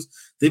 7 games.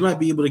 They might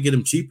be able to get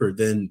him cheaper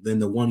than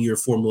the 1 year,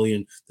 $4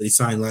 million that he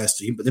signed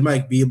last year. But they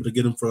might be able to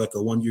get him for like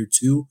a 1 year,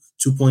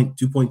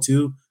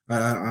 2.2.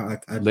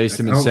 Lace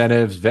some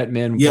incentives,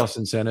 vet-min plus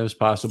incentives,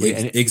 possibly.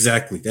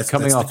 Exactly. That's the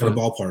kind of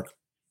ballpark.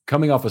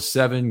 Coming off a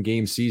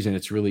 7-game season,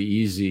 it's really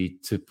easy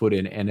to put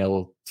in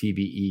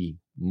NLTBE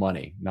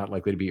money, not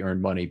likely to be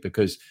earned money,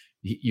 because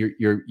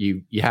you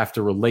have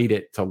to relate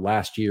it to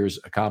last year's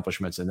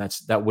accomplishments, and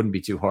that wouldn't be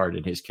too hard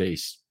in his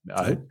case.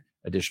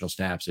 Additional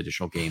snaps,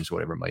 additional games,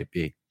 whatever it might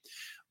be.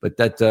 But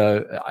that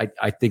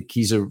I think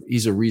he'd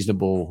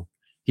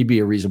be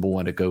a reasonable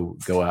one to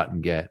go out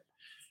and get.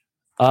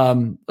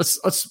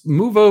 Let's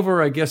move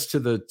over, I guess, to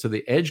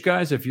the edge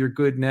guys, if you're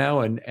good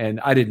now. And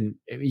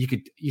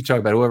you talk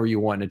about whoever you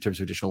want in terms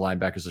of additional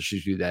linebackers. Let's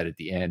just do that at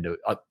the end,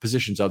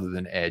 positions other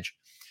than edge.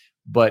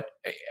 But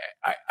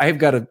I've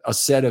got a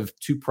set of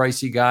 2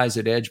 pricey guys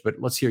at edge, but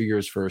let's hear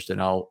yours first, and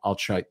I'll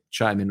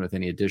chime in with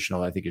any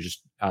additional I think is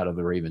just out of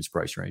the Ravens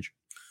price range.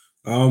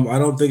 I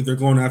don't think they're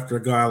going after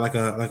a guy like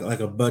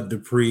a Bud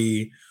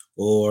Dupree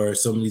or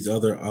some of these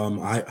other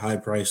high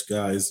price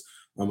guys.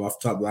 Off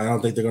top, I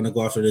don't think they're going to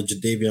go after the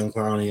Jadeveon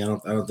Clowney.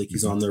 I don't think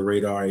he's on their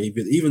radar,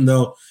 even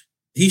though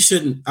he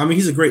shouldn't. I mean,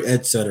 he's a great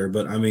edge setter,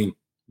 but and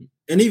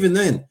even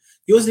then,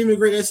 he wasn't even a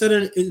great edge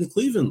setter in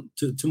Cleveland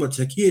too much.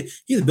 Like he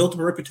had built up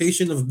a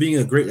reputation of being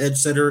a great edge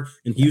setter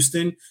in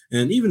Houston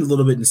and even a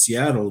little bit in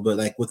Seattle. But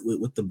like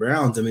with the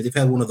Browns, I mean, they've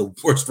had one of the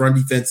worst run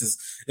defenses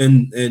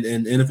in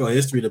NFL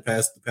history the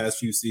past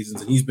few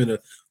seasons, and he's been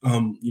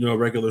a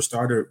regular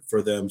starter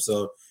for them.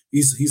 So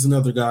he's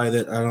another guy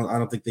that I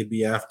don't think they'd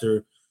be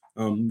after.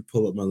 Let me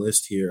pull up my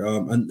list here.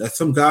 And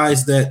some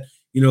guys that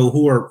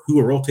who are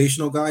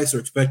rotational guys are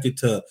expected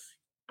to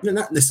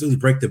not necessarily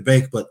break the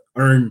bank, but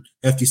earn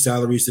hefty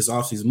salaries this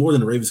offseason, more than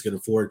the Ravens can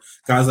afford.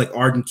 Guys like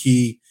Arden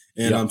Key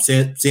and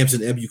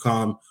Samson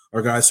Ebukam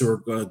are guys who are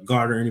going to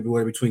garner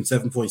anywhere between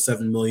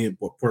 $7.7 million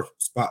per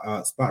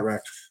spot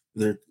rack.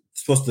 They're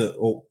supposed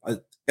to.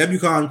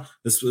 Ebukam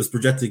is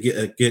projected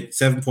to get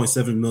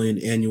 $7.7 million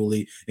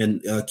annually,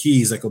 and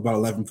Key's like about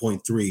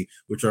 11.3,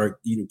 which are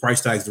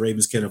price tags the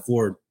Ravens can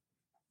afford.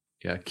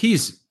 Yeah,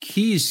 Key's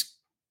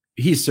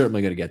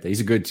certainly going to get that.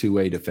 He's a good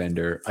 2-way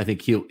defender. I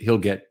think he'll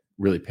get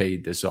really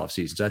paid this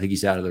offseason. So I think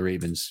he's out of the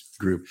Ravens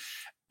group.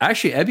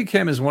 Actually,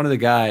 Ebukam is one of the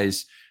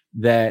guys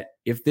that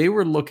if they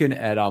were looking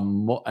at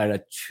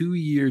a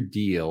 2-year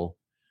deal,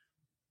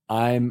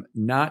 I'm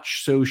not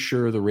so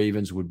sure the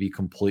Ravens would be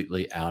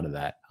completely out of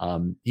that.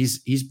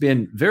 He's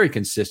been very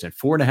consistent,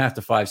 4.5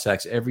 to 5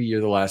 sacks every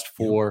year the last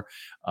 4.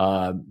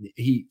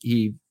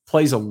 He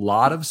plays a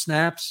lot of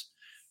snaps,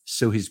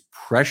 so his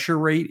pressure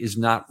rate is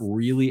not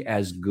really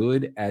as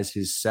good as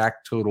his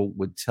sack total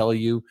would tell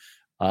you.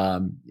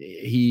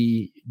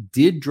 He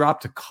did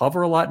drop to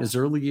cover a lot in his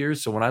early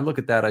years. So when I look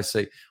at that, I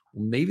say,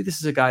 well, maybe this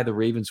is a guy the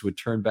Ravens would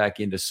turn back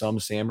into some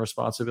Sam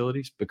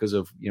responsibilities because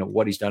of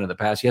what he's done in the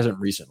past. He hasn't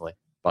recently,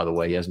 by the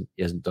way. He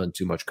hasn't done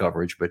too much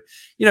coverage, but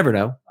you never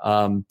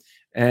know.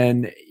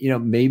 And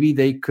maybe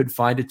they could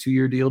find a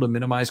 2-year deal to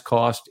minimize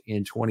cost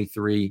in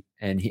 23,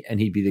 and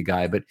he'd be the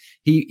guy. But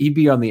he'd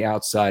be on the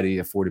outside of the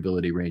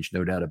affordability range,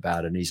 no doubt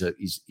about it. And he's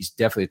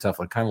definitely a tough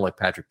one, kind of like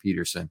Patrick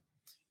Peterson,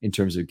 in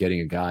terms of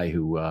getting a guy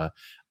who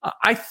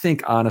I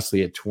think,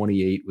 honestly, at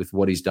 28 with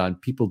what he's done,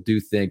 people do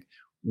think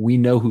we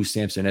know who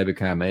Samson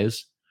Ebukam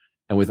is.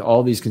 And with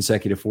all these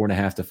consecutive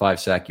 4.5 to 5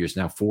 sack years,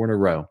 now 4 in a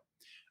row,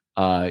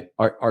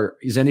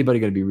 is anybody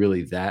going to be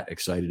really that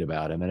excited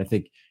about him? And I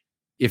think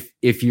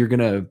if you're going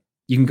to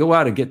you can go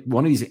out and get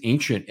one of these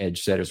ancient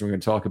edge setters. We're going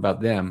to talk about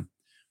them,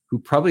 who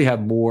probably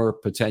have more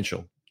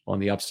potential on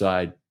the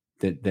upside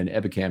than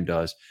Ebikam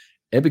does.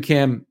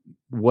 Ebikam,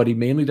 what he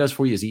mainly does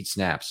for you is eat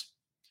snaps.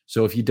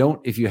 So if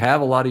you have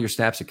a lot of your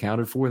snaps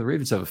accounted for, the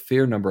Ravens have a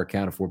fair number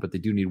accounted for, but they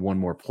do need one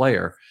more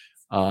player.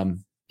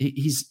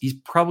 He's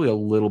probably a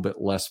little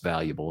bit less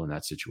valuable in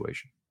that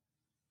situation.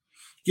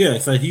 Yeah,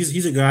 it's like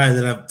he's a guy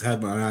that I've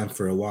had my eye on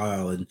for a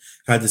while and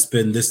had to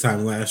spend this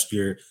time last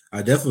year.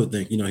 I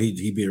definitely think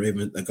he'd be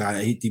a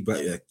guy. He'd be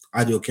an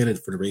ideal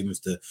candidate for the Ravens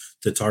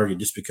to target,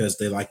 just because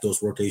they like those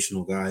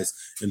rotational guys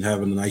and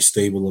having a nice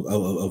stable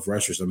of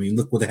rushers. I mean,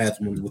 look what they had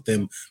with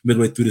them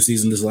midway through the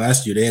season this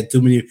last year. They had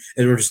too many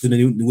edge rushers they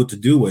didn't know what to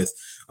do with.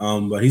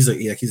 But he's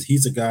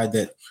a guy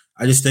that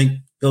I just think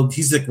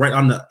he's like right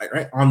on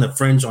the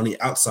fringe, on the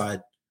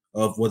outside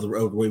of what the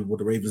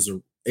Ravens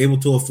are able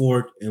to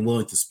afford and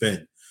willing to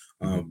spend.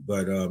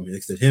 But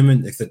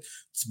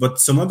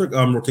some other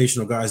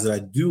rotational guys that I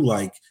do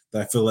like,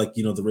 that I feel like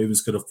the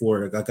Ravens could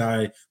afford. A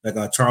guy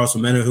like Charles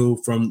Omenihu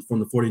from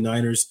the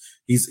 49ers.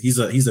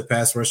 He's a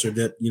pass rusher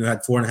that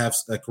had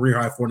 4.5 career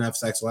high 4.5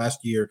 sacks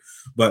last year.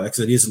 But like I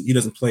said, he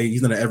doesn't play.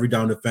 He's not an every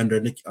down defender.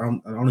 I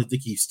don't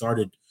think he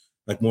started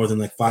like more than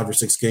like 5 or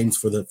 6 games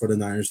for the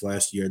Niners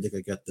last year. I think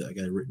I got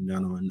it written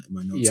down on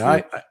my notes.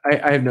 Yeah,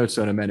 I have notes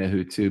on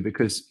Omenihu too,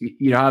 because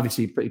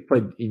obviously he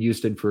played in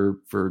Houston for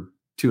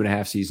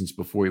 2.5 seasons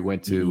before he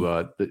went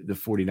to the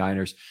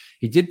 49ers.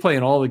 He did play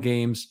in all the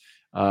games.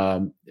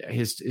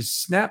 His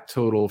snap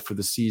total for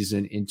the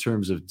season in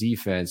terms of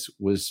defense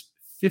was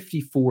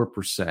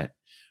 54%,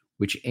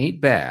 which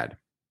ain't bad.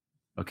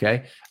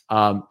 Okay.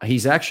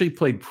 He's actually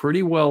played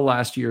pretty well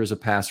last year as a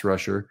pass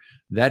rusher.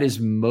 That is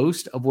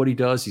most of what he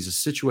does. He's a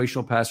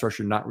situational pass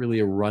rusher, not really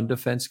a run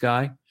defense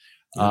guy.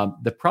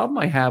 The problem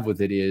I have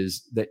with it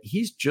is that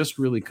he's just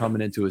really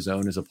coming into his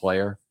own as a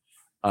player.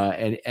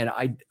 And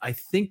I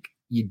think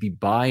you'd be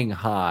buying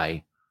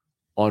high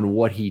on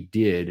what he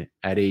did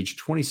at age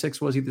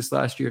 26. Was he this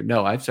last year?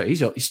 No, I'm sorry.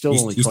 He's still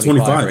only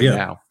 25 right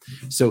now.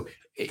 So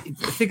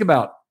think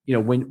about,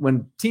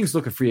 when teams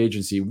look at free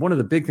agency, one of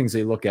the big things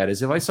they look at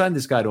is, if I sign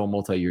this guy to a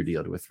multi-year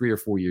deal, to a 3 or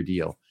 4 year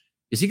deal,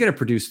 is he going to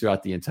produce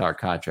throughout the entire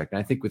contract? And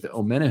I think with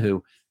Omenihu,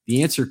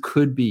 the answer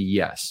could be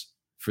yes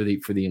for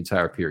the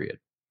entire period.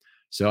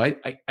 So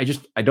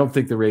I don't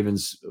think the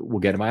Ravens will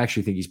get him. I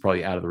actually think he's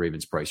probably out of the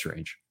Ravens price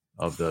range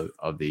of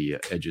the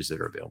edges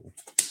that are available.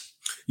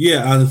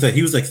 Yeah, I was say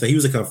he was like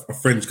a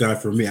fringe guy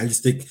for me. I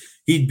just think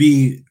he'd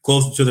be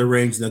closer to the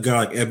range than a guy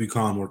like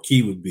Ebikam or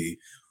Key would be.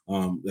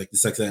 Like the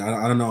sex,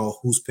 I don't know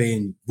who's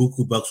paying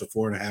buku bucks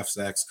for 4.5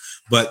 sacks,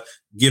 but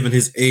given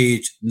his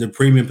age and the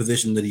premium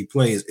position that he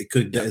plays,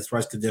 his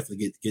price could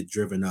definitely get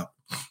driven up.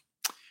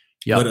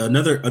 Yeah. But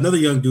another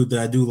young dude that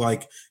I do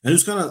like, and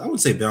who's kind of, I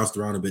wouldn't say bounced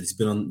around a bit. He's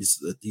been on.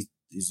 He's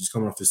just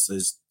coming off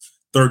his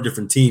third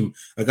different team.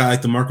 A guy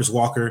like DeMarcus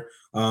Walker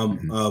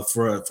from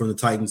the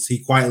Titans.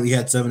 He quietly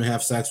had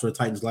 7.5 sacks for the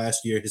Titans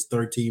last year. His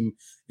third team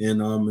in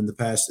the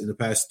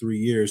past 3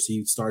 years.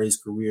 He started his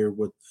career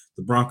with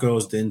the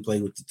Broncos, then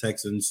played with the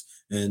Texans,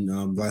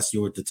 and last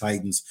year with the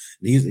Titans.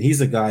 And he's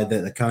a guy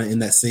that kind of in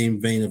that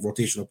same vein of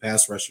rotational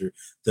pass rusher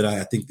that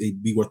I think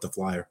they'd be worth the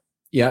flyer.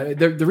 Yeah,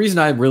 the reason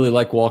I really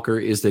like Walker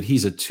is that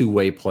he's a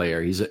two-way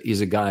player.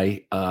 He's a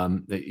guy. I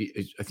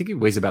think he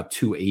weighs about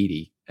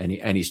 280,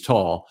 and he's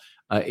tall.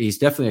 He's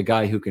definitely a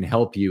guy who can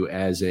help you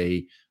as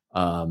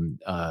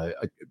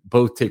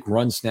both take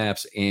run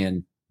snaps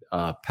and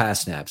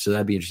pass snaps. So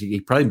that'd be interesting.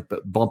 He'd probably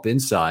bump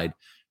inside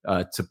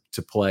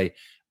to play.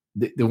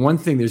 The one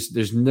thing,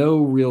 there's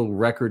no real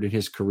record in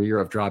his career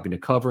of dropping to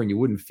cover, and you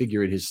wouldn't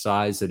figure at his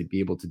size that he'd be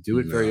able to do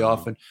it very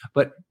often.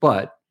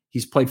 But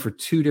he's played for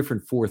 2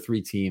 different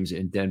 4-3 teams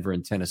in Denver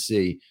and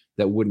Tennessee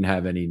that wouldn't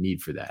have any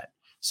need for that.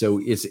 So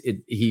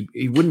he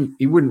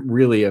wouldn't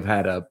really have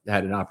had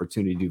an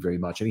opportunity to do very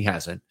much, and he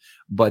hasn't.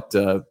 But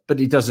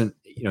he doesn't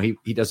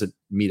he doesn't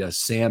meet a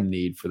Sam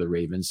need for the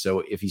Ravens.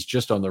 So if he's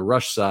just on the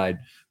rush side,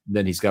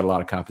 then he's got a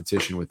lot of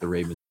competition with the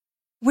Ravens.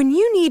 When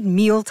you need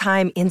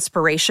mealtime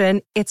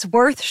inspiration, it's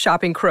worth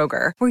shopping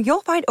Kroger, where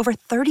you'll find over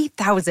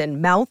 30,000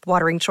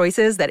 mouth-watering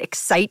choices that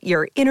excite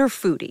your inner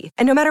foodie.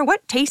 And no matter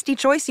what tasty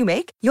choice you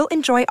make, you'll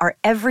enjoy our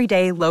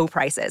everyday low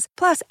prices,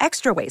 plus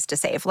extra ways to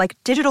save, like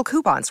digital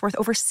coupons worth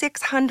over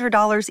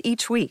 $600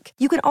 each week.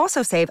 You can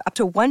also save up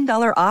to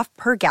 $1 off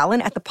per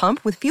gallon at the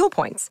pump with fuel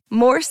points.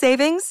 More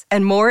savings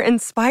and more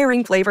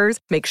inspiring flavors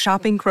make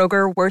shopping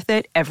Kroger worth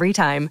it every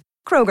time.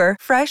 Kroger,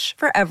 fresh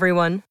for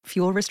everyone.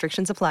 Fuel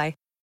restrictions apply.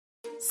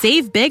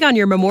 Save big on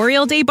your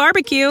Memorial Day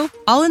barbecue,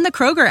 all in the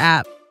Kroger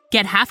app.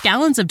 Get half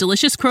gallons of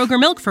delicious Kroger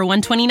milk for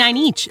 $1.29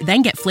 each.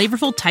 Then get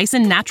flavorful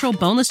Tyson natural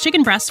boneless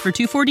chicken breasts for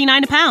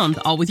 $2.49 a pound,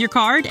 all with your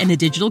card and a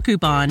digital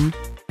coupon.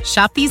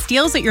 Shop these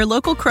deals at your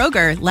local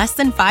Kroger, less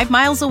than 5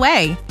 miles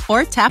away.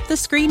 Or tap the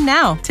screen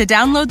now to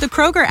download the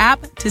Kroger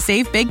app to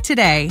save big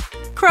today.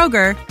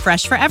 Kroger,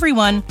 fresh for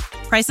everyone.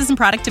 Prices and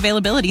product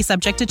availability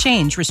subject to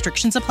change.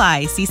 Restrictions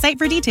apply. See site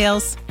for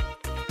details.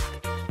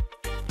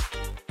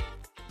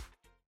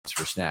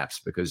 For snaps,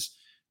 because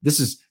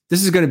this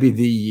this is going to be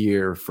the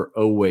year for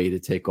Oweh to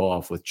take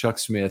off with Chuck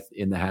Smith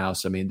in the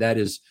house. I mean, that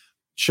is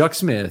Chuck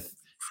Smith.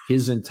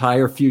 His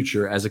entire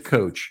future as a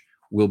coach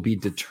will be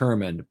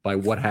determined by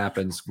what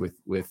happens with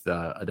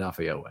Odafe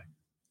Oweh.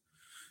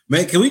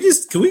 Man, can we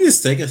just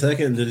take a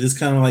second to just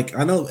kind of like,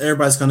 I know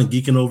everybody's kind of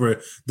geeking over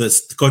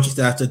the coaching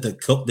staff that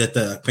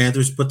the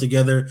Panthers put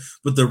together,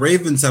 but the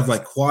Ravens have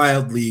like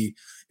quietly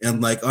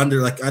and like under,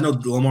 like, I know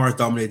Lamar's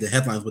dominated the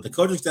headlines, but the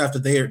coaching staff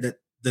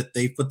that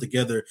they put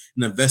together,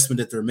 an investment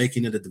that they're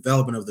making in the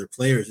development of their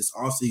players this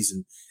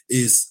offseason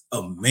is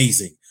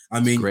amazing. I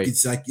mean,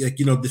 it's like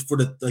for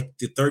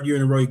the third year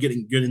in a row, you're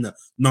getting the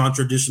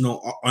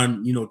non-traditional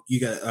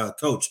you got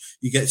coach.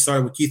 You get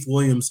started with Keith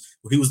Williams.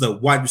 He was the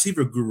wide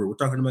receiver guru. We're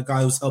talking about a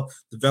guy who's helped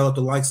develop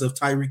the likes of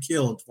Tyreek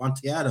Hill and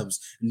Devontae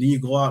Adams. And then you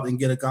go out and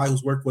get a guy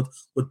who's worked with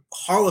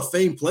Hall of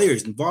Fame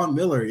players and Von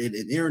Miller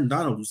and Aaron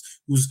Donald,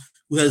 who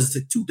has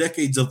 2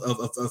 decades of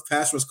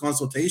pass rush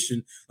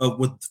consultation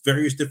with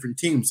various different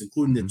teams,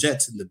 including the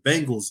Jets and the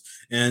Bengals.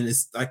 And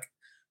it's like,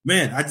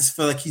 man, I just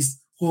feel like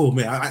oh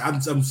man,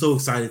 I'm so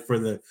excited for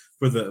the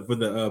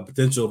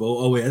potential of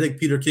Oweh. I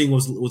think Peter King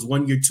was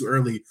 1 year too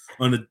early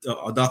on the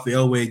Odafe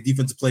Oweh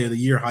Defensive Player of the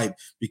Year hype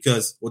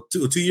because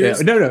 2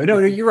 years. Yeah, no,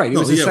 you're right. It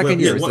was the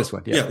second year. It's this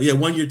one. Yeah,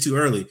 1 year too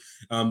early.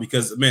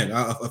 Because man,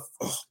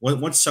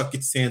 once Chuck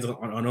gets his hands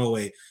on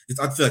Oweh,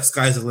 I feel like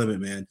sky's the limit,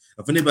 man.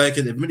 If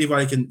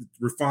anybody can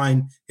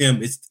refine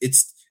him,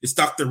 it's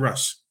Dr.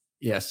 Rush.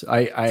 Yes,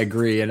 I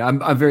agree, and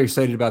I'm very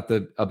excited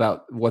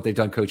about what they've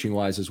done coaching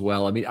wise as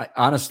well. I mean,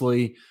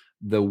 honestly,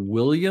 the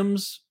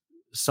Williams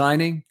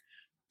signing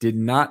did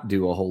not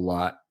do a whole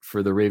lot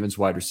for the Ravens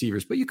wide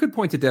receivers, but you could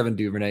point to Devin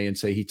Duvernay and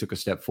say he took a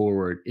step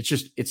forward.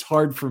 It's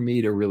hard for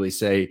me to really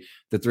say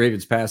that the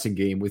Ravens passing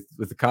game with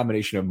the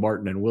combination of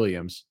Martin and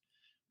Williams,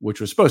 which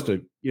was supposed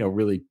to,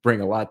 really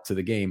bring a lot to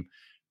the game,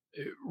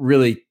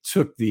 really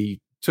took the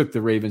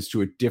Ravens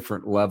to a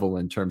different level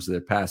in terms of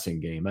their passing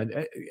game.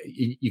 And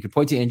you can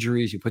point to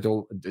injuries, you put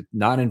to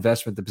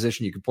non-investment in the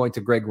position, you can point to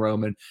Greg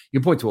Roman,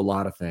 you can point to a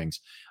lot of things.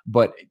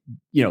 But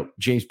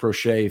James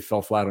Prochet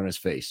fell flat on his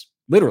face,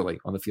 literally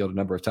on the field a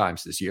number of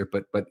times this year.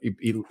 But he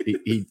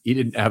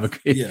didn't have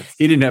he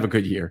didn't have a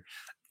good year.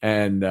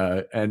 And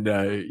the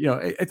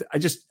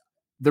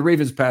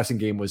Ravens passing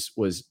game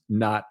was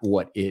not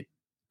what it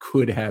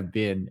could have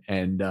been.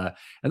 And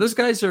those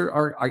guys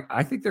are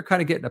I think they're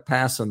kind of getting a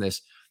pass on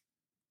this.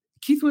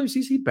 Keith Williams,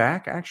 is he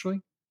back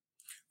actually?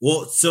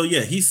 Well, so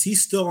yeah,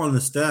 he's still on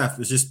the staff.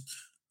 It's just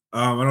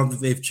I don't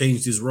think they've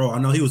changed his role. I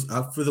know he was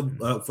up for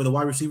the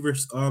wide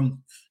receivers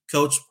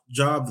coach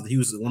job. He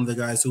was one of the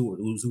guys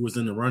who was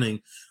in the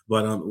running,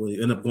 but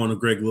we ended up going to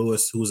Greg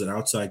Lewis, who was an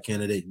outside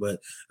candidate. But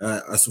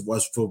as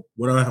for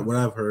what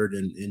I've heard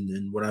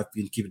and what I've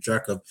been keeping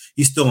track of,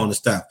 he's still on the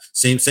staff.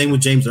 Same with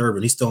James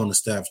Urban. He's still on the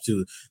staff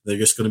too. They're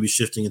just going to be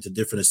shifting into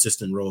different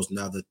assistant roles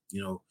now that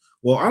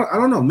Well, I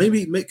don't know.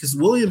 Maybe because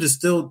Williams is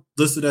still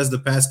listed as the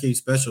pass game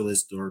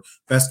specialist or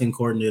pass game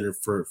coordinator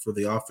for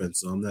the offense.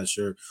 So I'm not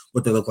sure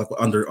what they look like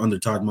under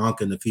Todd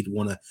Monken, if he'd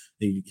want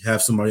to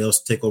have somebody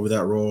else take over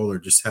that role or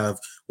just have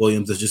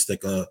Williams as just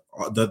like the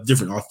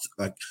different,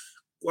 like,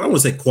 well, I don't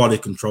want to say quality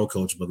control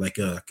coach, but like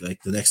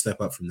the next step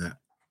up from that.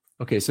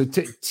 Okay, so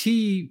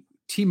T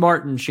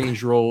Martin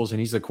changed roles and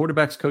he's the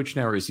quarterback's coach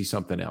now, or is he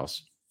something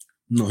else?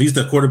 No, he's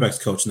the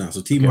quarterback's coach now.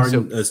 So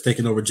Martin has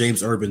taken over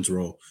James Urban's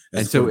role.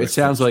 And so it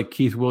sounds like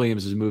Keith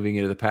Williams is moving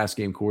into the pass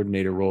game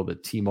coordinator role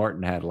that T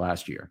Martin had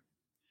last year.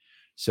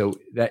 So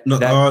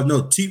Williams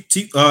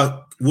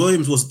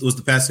was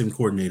the pass game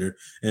coordinator,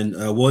 and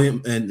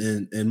William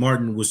and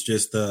Martin was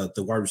just the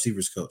wide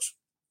receivers coach.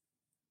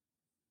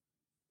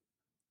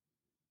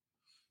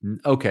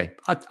 Okay,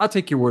 I'll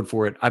take your word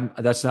for it.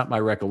 That's not my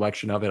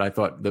recollection of it. I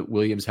thought that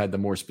Williams had the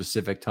more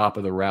specific top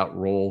of the route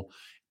role,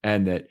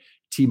 and that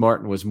T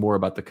Martin was more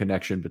about the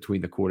connection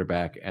between the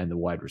quarterback and the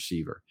wide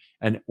receiver.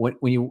 And when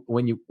you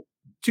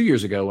 2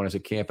 years ago, when I was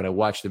at camp and I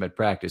watched them at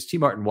practice, T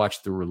Martin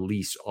watched the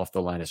release off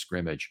the line of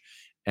scrimmage,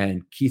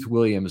 and Keith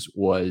Williams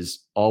was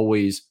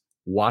always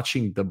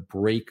watching the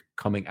break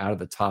coming out of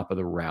the top of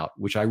the route,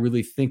 which I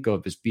really think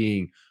of as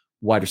being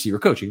wide receiver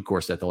coaching. Of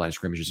course, that the line of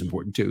scrimmage is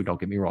important too. Don't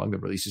get me wrong. The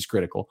release is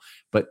critical,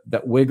 but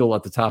that wiggle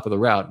at the top of the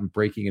route and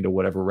breaking into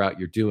whatever route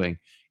you're doing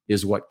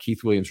is what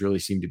Keith Williams really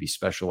seemed to be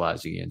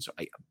specializing in. So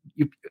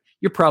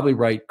you're probably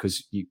right,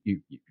 because you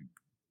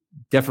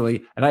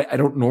definitely, and I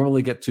don't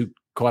normally get too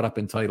caught up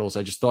in titles.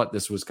 I just thought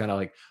this was kind of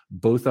like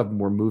both of them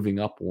were moving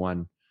up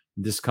one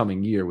this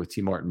coming year, with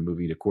T Martin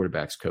moving to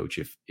quarterback's coach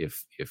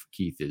if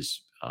Keith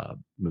is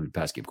moving to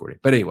pass game coordinator.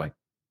 But anyway,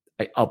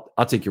 I'll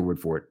take your word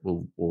for it.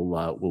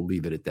 We'll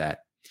leave it at that.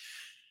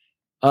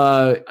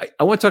 I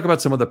want to talk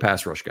about some of the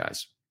pass rush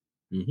guys.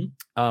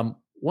 Mm-hmm.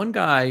 One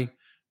guy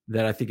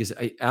that I think is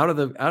out of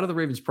the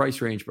Ravens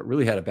price range, but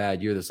really had a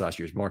bad year this last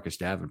year, is Marcus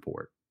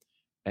Davenport.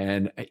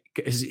 And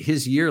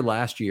his year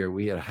last year,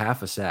 we had a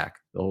half a sack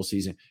the whole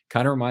season.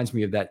 Kind of reminds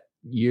me of that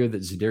year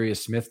that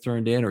Zadarius Smith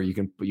turned in, or you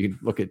can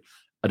look at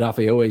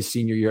Odafe Oweh's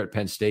senior year at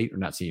Penn State, or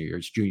not senior year,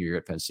 it's junior year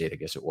at Penn State, I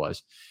guess it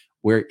was,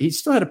 where he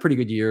still had a pretty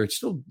good year. It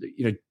still,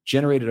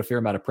 generated a fair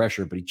amount of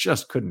pressure, but he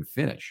just couldn't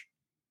finish.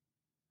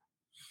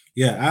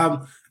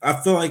 Yeah, I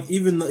feel like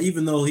even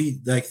though he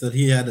like that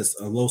he had a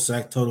low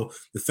sack total,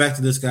 the fact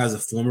that this guy's a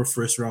former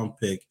first round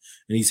pick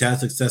and he's had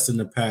success in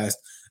the past,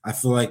 I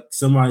feel like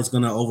somebody's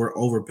gonna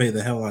overpay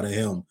the hell out of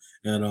him,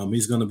 and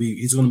he's gonna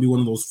be one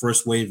of those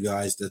first wave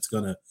guys that's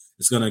gonna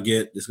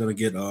get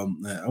I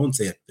wouldn't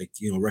say a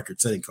record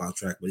setting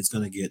contract, but he's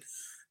gonna get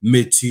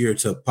mid tier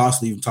to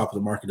possibly even top of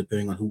the market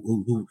depending on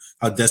who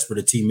how desperate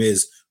a team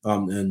is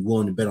and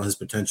willing to bet on his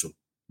potential.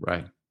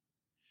 Right.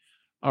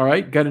 All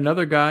right, got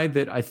another guy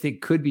that I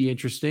think could be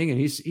interesting, and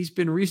he's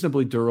been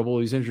reasonably durable.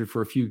 He's injured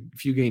for a few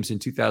games in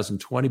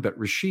 2020, but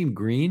Rasheem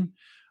Green,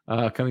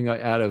 coming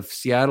out of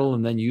Seattle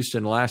and then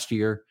Houston last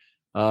year,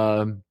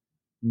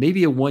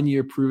 maybe a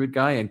 1-year prove it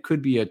guy, and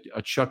could be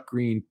a Chuck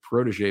Green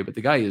protege. But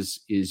the guy is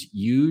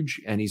huge,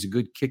 and he's a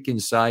good kick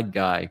inside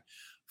guy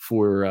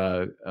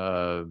for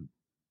the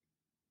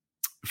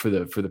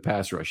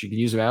pass rush. You can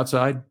use him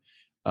outside.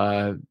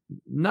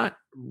 Not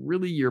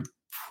really your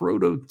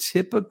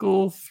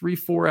prototypical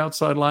 3-4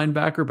 outside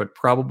linebacker, but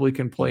probably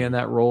can play in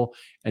that role,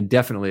 and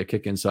definitely a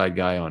kick inside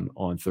guy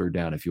on third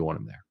down if you want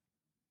him there.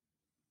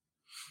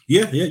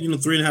 Yeah,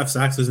 3.5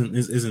 sacks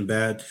isn't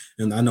bad.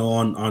 And I know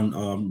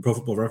on Pro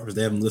Football Reference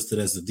they have him listed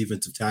as a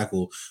defensive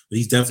tackle, but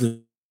he's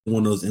definitely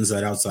one of those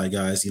inside-outside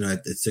guys.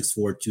 At 6'4",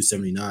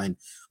 279,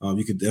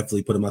 you could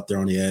definitely put him out there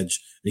on the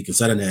edge. And he can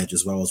set an edge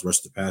as well as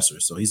rush the passer.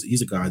 So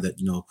he's a guy that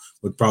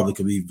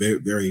could be very,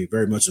 very,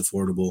 very much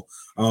affordable.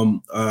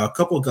 A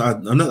couple of guys.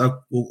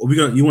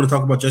 You want to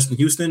talk about Justin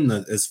Houston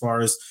as far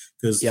as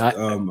because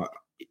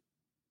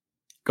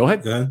Go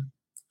ahead.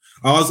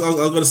 I was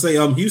going to say,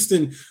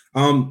 Houston,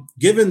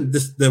 given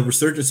the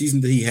resurgent season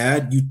that he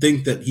had, you'd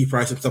think that he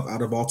priced himself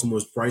out of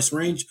Baltimore's price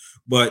range,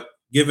 but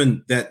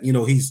given that,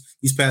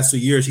 these past 2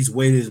 years, he's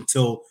waited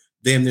until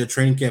damn near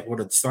training camp or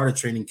the start of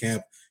training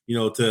camp,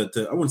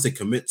 to I wouldn't say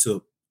commit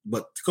to,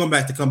 but to come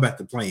back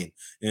to playing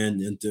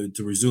and to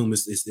resume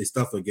his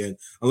stuff again,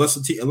 unless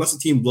the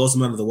team blows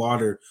him out of the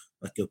water,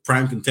 like a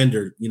prime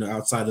contender,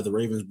 outside of the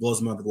Ravens, blows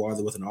him out of the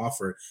water with an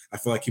offer. I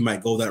feel like he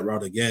might go that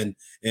route again.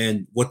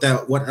 And what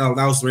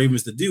allows the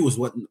Ravens to do is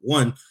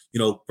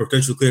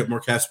potentially clear up more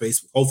cap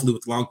space, hopefully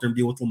with the long-term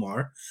deal with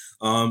Lamar,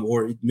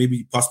 or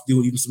maybe possibly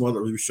do even some other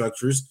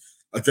restructures,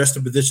 address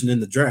the position in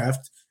the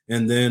draft,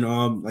 and then,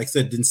 like I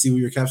said, didn't see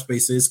where your cap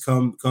space is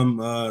come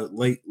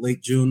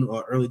late June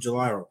or late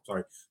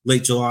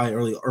July,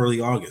 early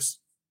August.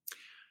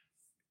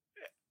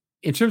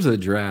 In terms of the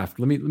draft,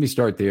 let me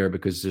start there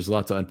because there's a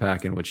lot to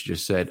unpack in what you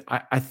just said.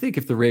 I think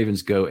if the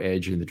Ravens go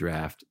edge in the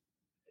draft,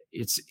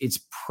 it's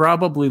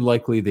probably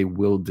likely they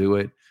will do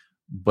it,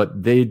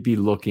 but they'd be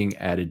looking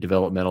at a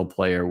developmental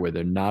player where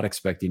they're not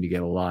expecting to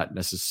get a lot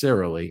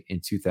necessarily in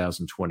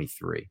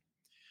 2023.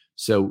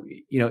 So,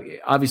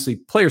 obviously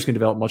players can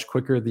develop much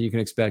quicker than you can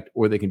expect,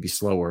 or they can be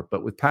slower.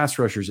 But with pass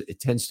rushers,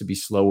 it tends to be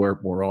slower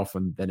more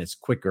often than it's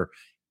quicker,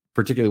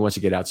 particularly once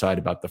you get outside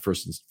about the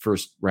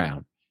first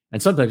round.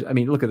 And sometimes,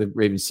 look at the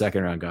Ravens'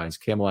 second round guys,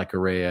 Kamalak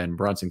Correa and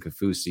Bronson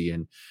Kafusi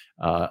and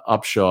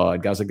Upshaw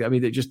and guys like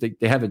that.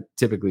 They haven't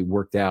typically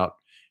worked out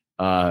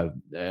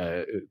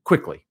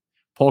quickly.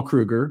 Paul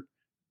Kruger,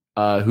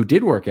 who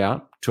did work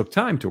out, took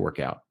time to work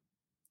out.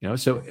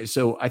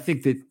 So I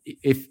think that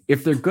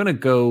if they're going to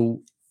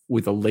go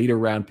with a later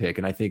round pick,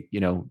 and I think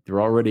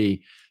they're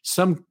already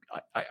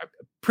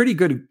pretty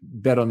good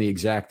bet on the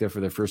exacta for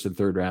their first and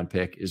third round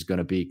pick is going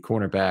to be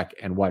cornerback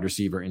and wide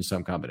receiver in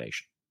some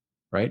combination,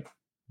 right?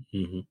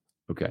 Mm-hmm.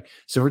 Okay.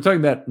 So if we're talking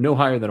about no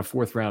higher than a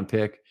fourth round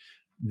pick,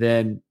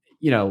 then,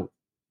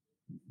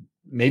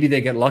 maybe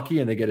they get lucky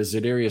and they get a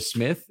Zadarius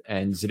Smith,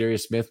 and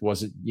Zadarius Smith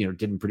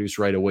didn't produce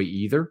right away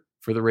either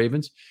for the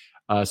Ravens.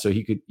 So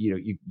he could,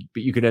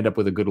 you could end up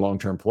with a good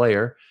long-term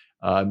player.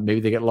 Maybe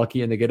they get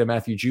lucky and they get a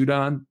Matthew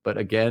Judon, but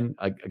again,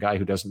 a guy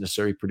who doesn't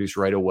necessarily produce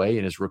right away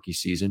in his rookie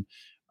season.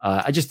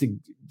 I just think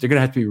they're going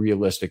to have to be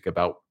realistic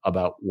about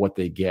what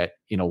they get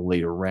in a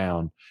later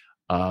round.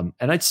 And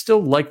I'd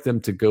still like them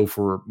to go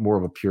for more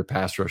of a pure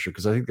pass rusher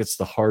because I think that's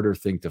the harder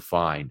thing to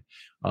find.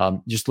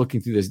 Just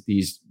looking through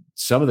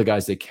some of the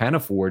guys they can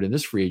afford in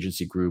this free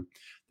agency group,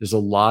 there's a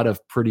lot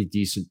of pretty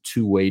decent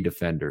two-way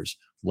defenders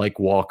like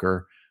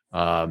Walker,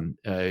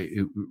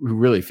 who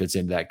really fits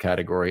into that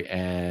category,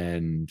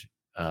 and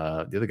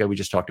the other guy we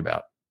just talked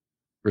about,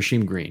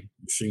 Rasheem Green.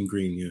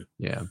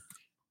 Yeah.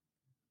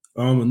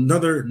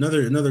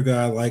 Another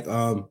guy like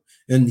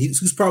and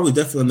he's probably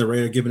definitely on the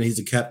radar given that he's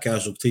a cap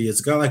casualty. It's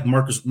a guy like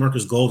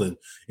Marcus Golden.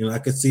 I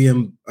could see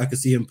him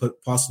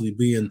possibly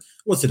being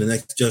the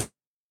next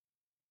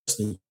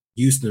Justin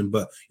Houston,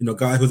 but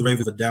guy who the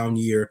Ravens a down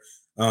year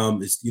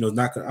is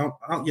not gonna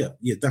not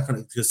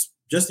gonna, because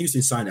Justin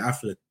Houston signed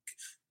after the.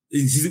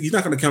 He's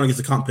not going to count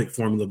against the comp pick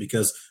formula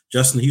because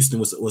Justin Houston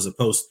was a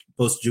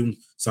post June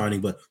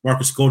signing, but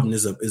Marcus Golden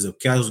is a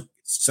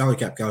salary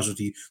cap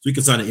casualty, so he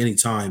can sign at any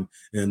time,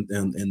 and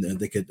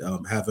they could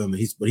have him.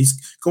 He's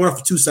coming off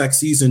a 2-sack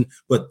season,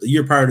 but the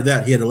year prior to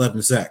that he had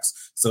 11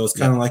 sacks. So it's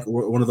kind of like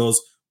one of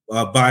those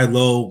buy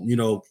low,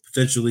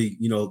 potentially,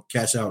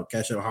 cash out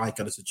high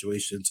kind of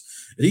situations.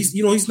 And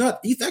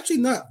he's actually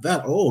not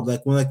that old.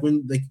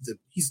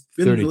 He's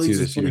been in the 32 league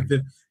since this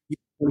year.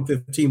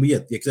 2015, but yeah,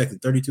 exactly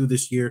 32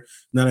 this year.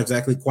 Not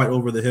exactly quite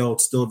over the hill.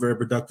 Still a very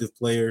productive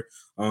player.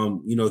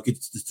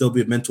 Could still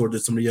be a mentor to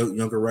some of the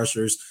younger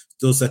rushers.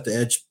 Still set the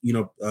edge,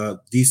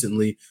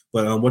 decently.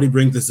 But what he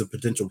brings as a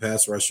potential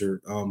pass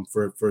rusher,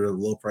 for the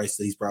low price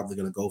that he's probably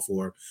going to go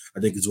for,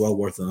 I think is well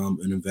worth an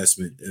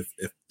investment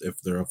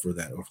if they're up for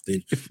that, or if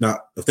they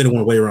don't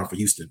want to wait around for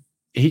Houston.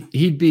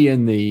 He'd be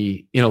in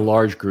a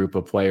large group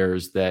of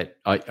players that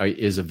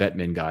is a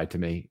Vetman guy to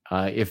me.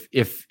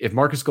 If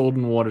Marcus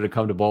Golden wanted to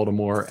come to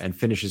Baltimore and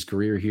finish his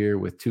career here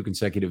with 2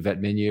 consecutive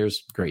Vetman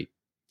years, great.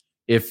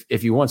 If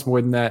he wants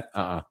more than that,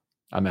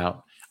 I'm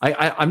out.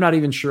 I'm not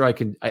even sure I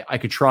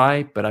could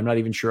try, but I'm not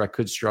even sure I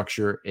could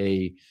structure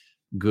a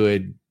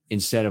good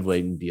incentive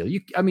laden deal.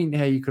 You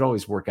could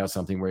always work out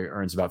something where he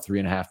earns about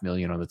 $3.5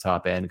 million on the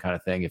top end kind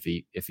of thing if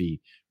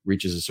he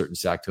reaches a certain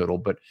sack total,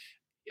 but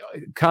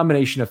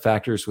combination of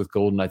factors with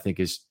Golden, I think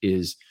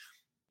is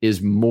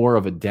more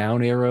of a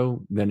down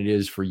arrow than it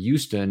is for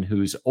Houston,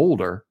 who's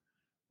older,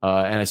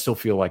 and I still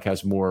feel like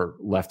has more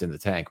left in the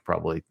tank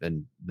probably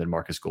than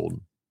Marcus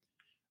Golden.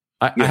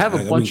 I have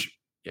a bunch.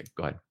 Yeah,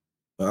 go ahead.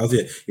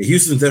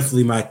 Houston's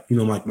definitely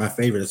my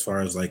favorite as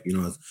far as of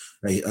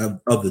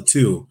the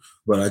two.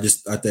 But I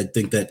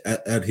think that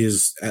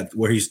at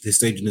where his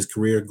stage in his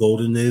career,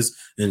 Golden is,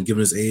 and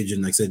given his age,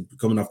 and like I said,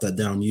 coming off that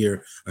down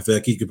year, I feel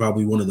like he could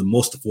probably be one of the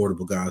most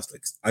affordable guys.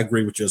 Like, I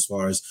agree with you as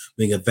far as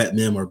being a vet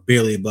man or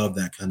barely above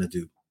that kind of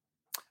dude.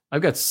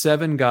 I've got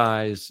 7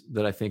 guys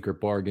that I think are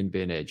bargain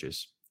bin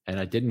edges, and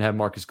I didn't have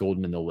Marcus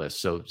Golden in the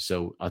list.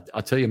 So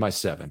I'll tell you my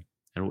 7,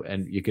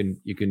 and you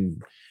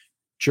can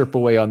chip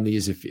away at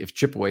these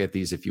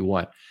if you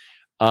want.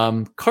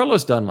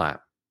 Carlos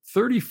Dunlap,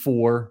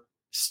 34,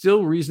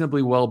 still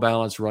reasonably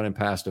well-balanced run and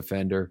pass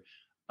defender.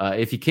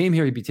 If he came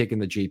here, he'd be taking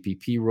the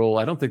JPP role.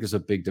 I don't think there's a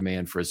big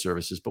demand for his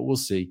services, but we'll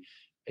see.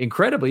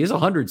 Incredibly, he has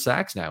 100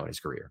 sacks now in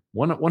his career.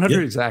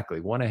 100 exactly,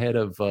 one ahead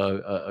of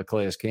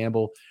Calais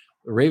Campbell.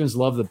 The Ravens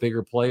love the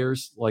bigger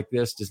players like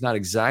this. Does not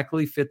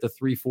exactly fit the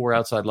 3-4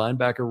 outside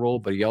linebacker role,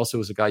 but he also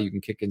is a guy you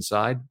can kick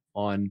inside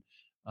on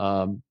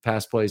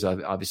pass plays.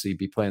 Obviously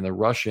be playing the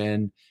rush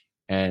end,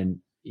 and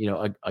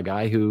a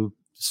guy who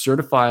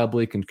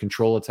certifiably can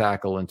control a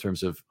tackle in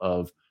terms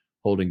of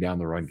holding down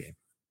the run game.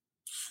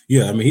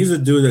 Yeah, I mean, he's a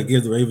dude that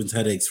gave the Ravens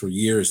headaches for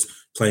years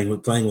playing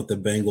with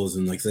the Bengals,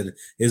 and like I said,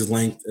 his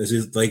length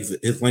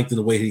and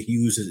the way he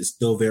uses is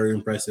still very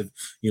impressive.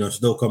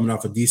 Still coming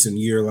off a decent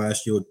year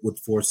last year with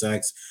 4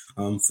 sacks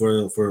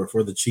for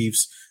the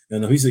Chiefs.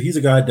 And he's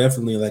a guy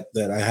definitely like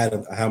that. I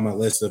have on my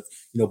list of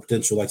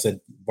potential, like I said,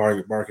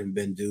 bargain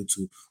bin dudes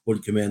who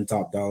wouldn't command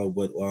top dollar,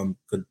 but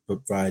could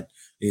provide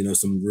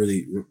some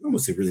really, I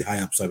wouldn't say really high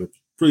upside, but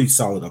pretty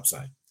solid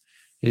upside.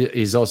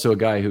 He's also a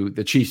guy who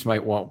the Chiefs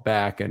might want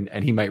back, and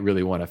he might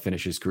really want to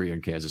finish his career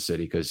in Kansas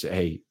City because,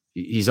 hey,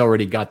 he's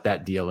already got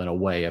that deal in a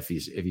way. If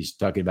he's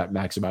talking about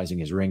maximizing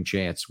his ring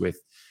chance with,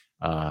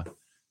 what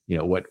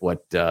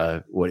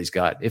he's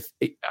got.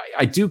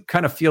 I do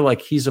kind of feel like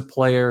he's a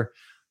player,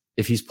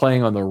 if he's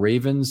playing on the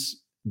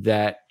Ravens,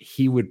 that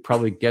he would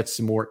probably get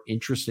some more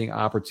interesting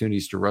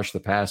opportunities to rush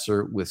the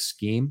passer with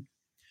scheme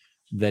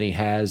than he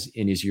has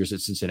in his years at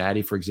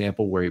Cincinnati, for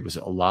example, where he was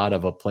a lot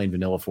of a plain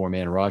vanilla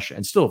 4-man rush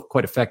and still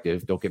quite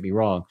effective. Don't get me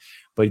wrong,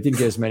 but he didn't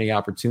get as many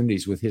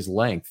opportunities with his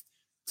length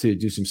to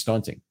do some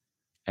stunting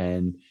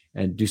and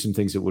do some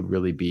things that would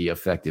really be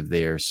effective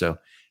there. So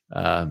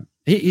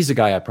he's a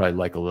guy I probably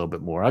like a little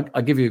bit more.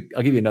 I'll give you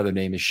another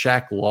name is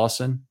Shaq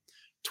Lawson,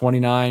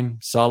 29,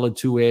 solid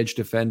 2-edge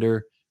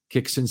defender,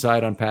 kicks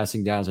inside on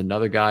passing downs.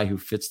 Another guy who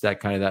fits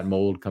that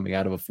mold coming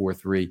out of a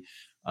 4-3.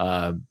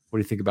 What do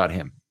you think about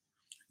him?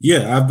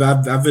 Yeah, I've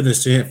been a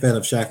fan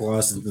of Shaq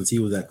Lawson since he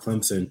was at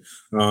Clemson.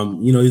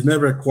 He's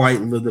never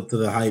quite lived up to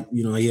the hype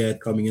he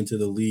had coming into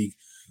the league.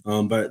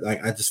 But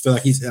I just feel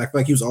like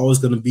he was always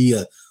going to be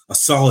a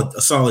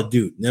solid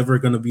dude. Never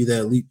going to be that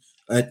elite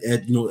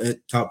at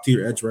top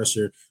tier edge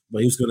rusher.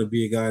 But he was going to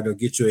be a guy that'll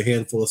get you a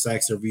handful of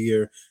sacks every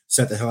year,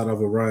 set the hell out of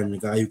a run, a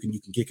guy you can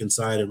kick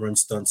inside and run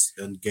stunts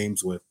and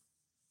games with.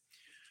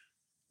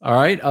 All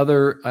right.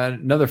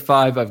 Another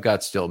 5 I've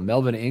got still.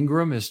 Melvin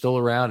Ingram is still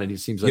around, and he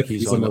seems like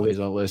he's on the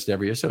list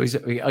every year. So he's,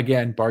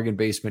 again, bargain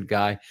basement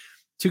guy.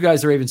 2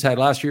 guys the Ravens had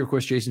last year, of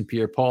course, Jason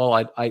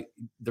Pierre-Paul.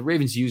 The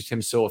Ravens used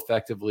him so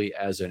effectively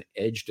as an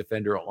edge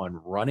defender on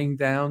running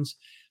downs.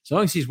 As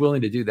long as he's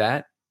willing to do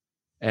that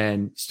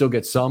and still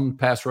get some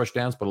pass rush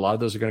downs, but a lot of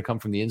those are going to come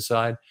from the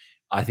inside,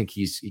 I think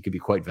he could be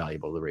quite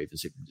valuable to the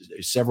Ravens.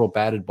 Several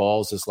batted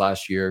balls this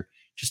last year.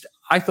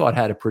 I thought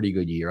had a pretty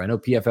good year. I know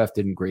PFF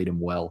didn't grade him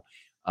well.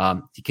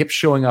 He kept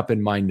showing up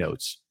in my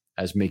notes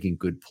as making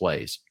good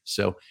plays.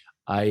 So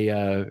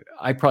I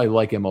probably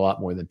like him a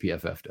lot more than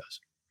PFF does.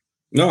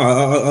 No,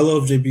 I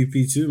love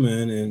JPP too,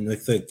 man. And I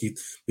think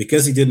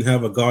because he didn't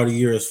have a gaudy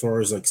year as far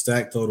as like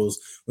stack totals,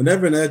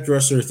 whenever an edge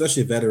rusher,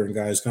 especially a veteran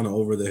guy, is kind of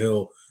over the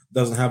hill,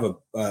 doesn't have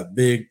a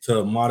big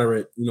to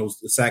moderate,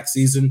 sack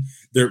season,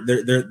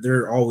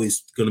 they're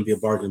always going to be a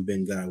bargain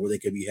bin guy where they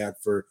could be had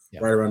for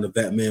right around the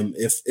vet min,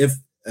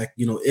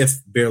 if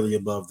barely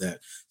above that.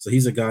 So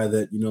he's a guy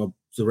that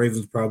the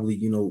Ravens probably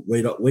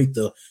wait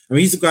though. I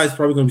mean, he's a guy that's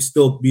probably going to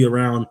still be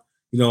around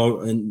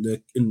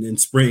in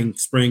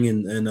spring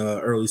and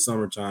early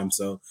summertime.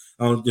 So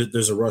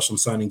there's a rush on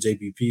signing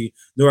JPP.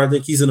 Nor I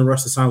think he's in a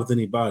rush to sign with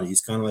anybody.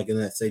 He's kind of like in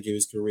that stage of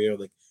his career,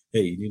 like,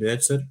 hey, you need an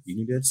edge setter? You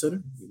need an edge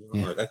setter?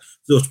 Like I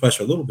feel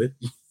pressure a little bit.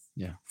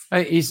 Yeah.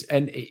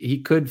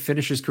 He could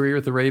finish his career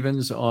with the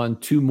Ravens on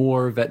 2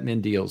 more vet min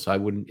deals.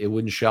 It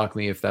wouldn't shock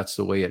me if that's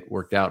the way it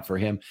worked out for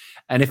him.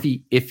 And if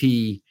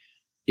he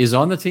is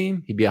on the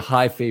team, he'd be a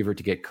high favorite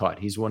to get cut.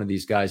 He's one of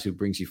these guys who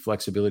brings you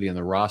flexibility on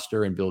the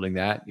roster and building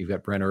that. You've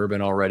got Brent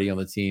Urban already on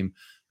the team,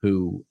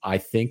 who I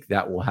think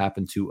that will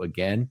happen to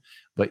again.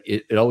 But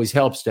it always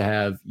helps to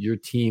have your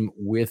team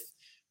with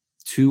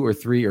 2 or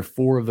 3 or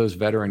 4 of those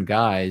veteran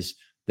guys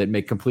that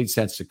make complete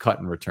sense to cut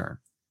and return.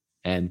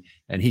 And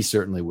he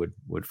certainly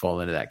would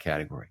fall into that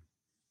category.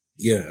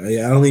 Yeah,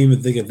 I don't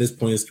even think at this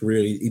point in his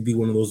career he'd be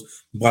one of those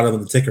bottom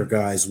of the ticker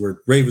guys where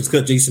Ravens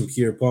cut Jason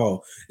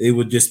Pierre-Paul. It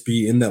would just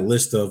be in that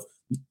list of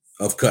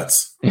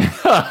cuts.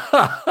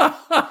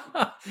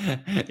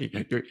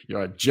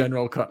 You're a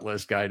general cut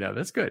list guy now.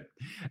 That's good.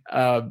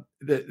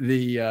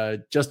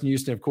 The Justin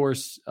Houston, of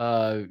course,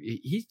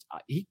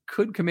 he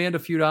could command a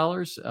few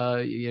dollars.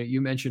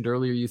 You mentioned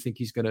earlier you think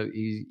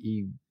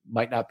he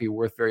might not be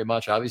worth very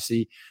much.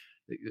 Obviously,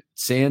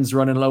 sand's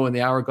running low in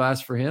the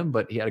hourglass for him,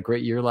 but he had a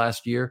great year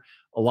last year.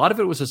 A lot of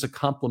it was as a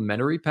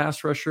complimentary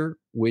pass rusher,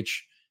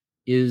 which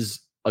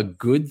is a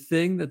good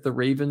thing that the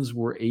Ravens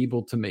were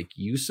able to make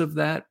use of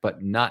that,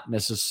 but not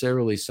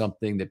necessarily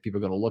something that people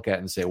are going to look at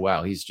and say,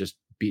 wow, he's just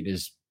beating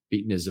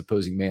his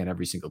opposing man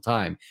every single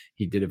time.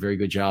 He did a very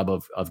good job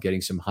of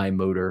getting some high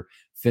motor,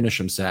 finish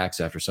some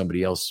sacks after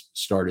somebody else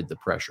started the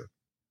pressure.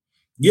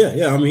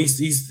 Yeah. I mean,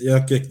 he's there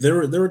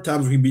were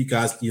times where he beat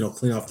guys,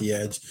 clean off the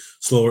edge,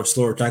 slower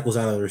tackles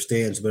out of their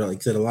stance. But like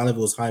I said, a lot of it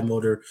was high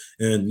motor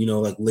and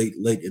like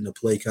late in the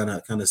play kind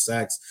of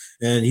sacks.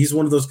 And he's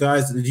one of those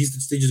guys that he's at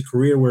the stage of his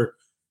career where,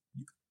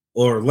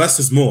 or less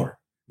is more.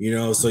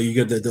 So you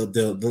get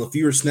the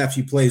fewer snaps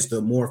he plays,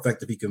 the more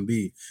effective he can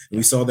be. And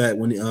we saw that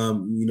when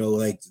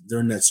like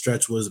during that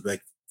stretch was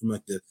like from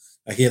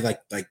he had like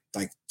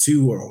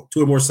two or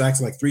more sacks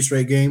in like 3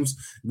 straight games,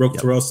 broke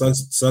Terrell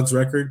Suggs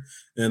record.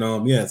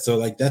 And so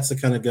like that's the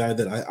kind of guy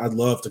that I'd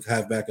love to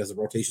have back as a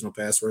rotational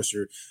pass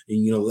rusher.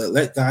 And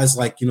let guys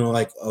like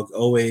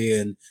Owe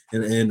and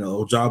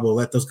Ojabo,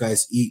 let those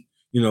guys eat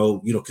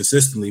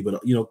consistently. But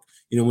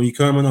when you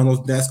come in on those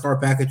NASCAR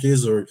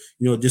packages or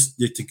just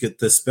to get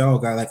the spell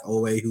a guy like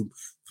Owe, who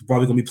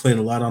probably gonna be playing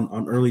a lot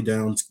on early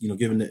downs,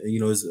 given that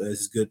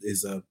as good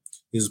as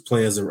his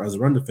play as a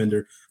run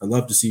defender. I'd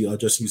love to see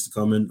Justin Houston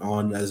come in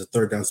on as a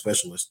 3rd down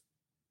specialist.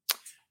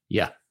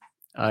 Yeah.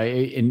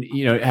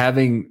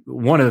 Having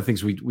one of the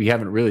things we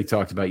haven't really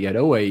talked about yet,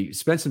 Owe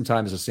spent some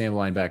time as a Sam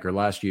linebacker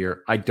last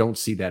year. I don't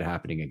see that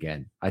happening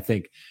again. I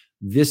think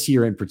this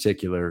year in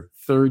particular,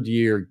 3rd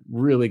year,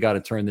 really got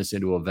to turn this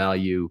into a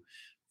value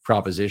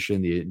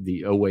proposition.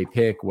 The Owe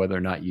pick, whether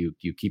or not you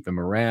keep him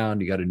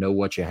around, you got to know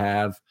what you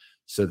have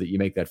so that you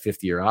make that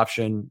 5th-year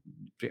option.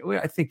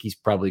 I think he's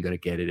probably going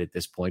to get it at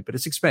this point, but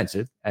it's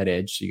expensive at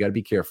edge, so you got to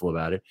be careful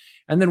about it.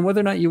 And then whether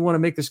or not you want to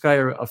make this guy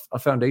a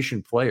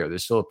foundation player,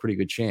 there's still a pretty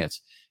good chance.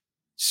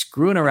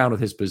 Screwing around with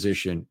his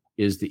position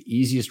is the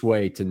easiest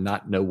way to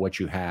not know what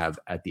you have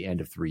at the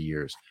end of 3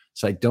 years.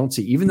 So I don't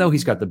see, even though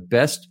he's got the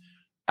best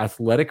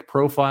athletic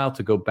profile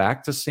to go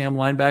back to Sam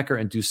linebacker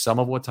and do some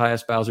of what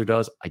Tyus Bowser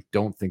does, I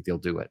don't think they'll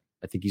do it.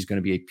 I think he's going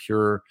to be a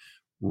pure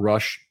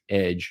rush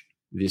edge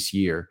this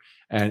year.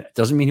 And it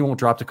doesn't mean he won't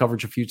drop to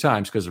coverage a few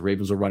times because the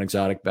Ravens will run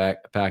exotic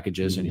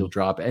packages and he'll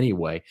drop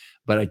anyway.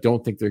 But I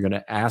don't think they're going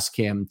to ask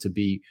him to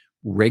be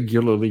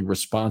regularly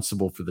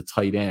responsible for the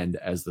tight end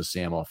as the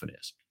Sam often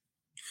is.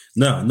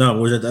 No,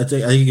 which I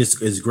think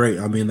it's great.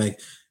 I mean, like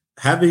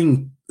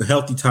having a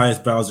healthy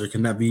Tyus Bowser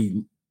cannot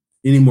be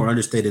any more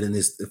understated in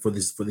this for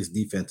this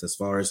defense as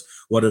far as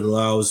what it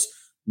allows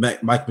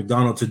Mike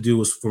McDonald to do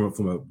is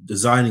from a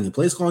designing and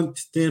play calling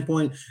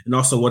standpoint, and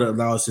also what it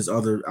allows his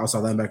other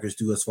outside linebackers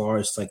to do as far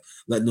as like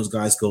letting those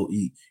guys go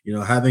eat.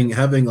 Having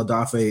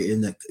Odafe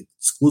in that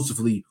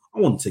exclusively, I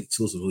won't say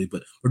exclusively,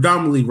 but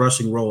predominantly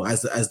rushing role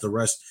as the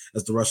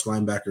rush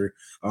linebacker.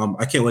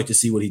 I can't wait to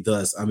see what he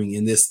does. I mean,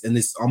 in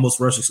this almost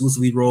rush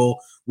exclusively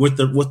role with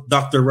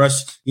Dr.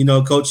 Rush,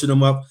 coaching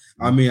him up.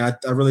 I mean, I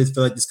really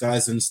feel like this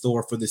guy's in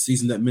store for the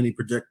season that many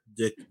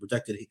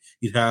projected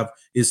he'd have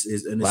is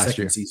in his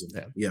second season.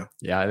 Yeah.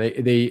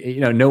 They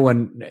no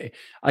one,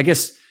 I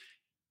guess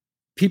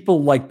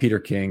people like Peter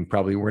King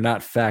probably were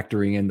not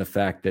factoring in the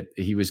fact that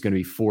he was going to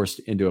be forced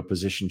into a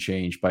position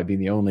change by being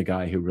the only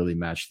guy who really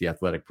matched the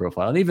athletic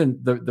profile. And even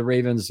the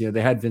Ravens,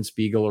 they had Vince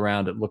Beagle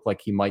around. It looked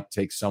like he might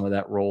take some of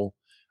that role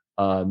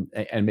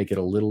and make it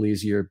a little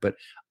easier. But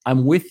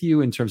I'm with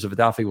you in terms of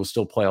Odafe will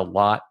still play a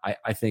lot.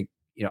 I think,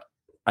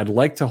 I'd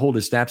like to hold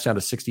his snaps down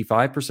to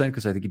 65%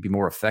 because I think he'd be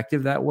more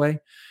effective that way.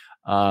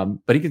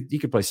 But he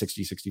could play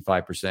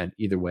 65%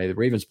 either way. The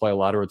Ravens play a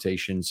lot of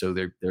rotation, so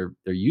they're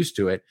used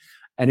to it.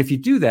 And if you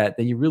do that,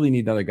 then you really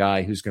need another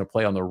guy who's going to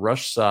play on the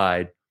rush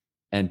side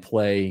and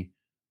play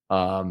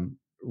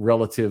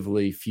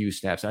relatively few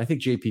snaps. And I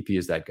think JPP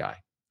is that guy.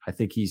 I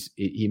think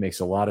he makes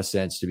a lot of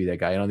sense to be that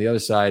guy. And on the other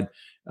side,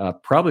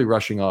 probably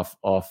rushing off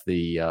the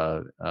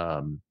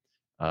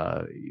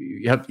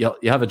you have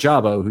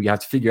Ajabo, who you have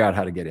to figure out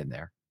how to get in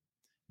there.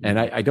 And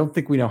I don't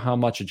think we know how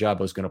much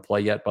Ajabo is going to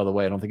play yet, by the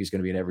way. I don't think he's going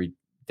to be an every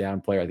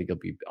down player. I think he'll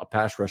be a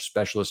pass rush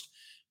specialist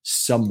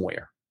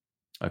somewhere.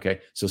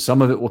 Okay. So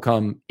some of it will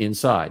come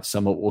inside.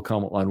 Some of it will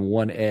come on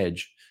one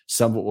edge.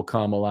 Some of it will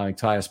come allowing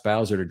Tyus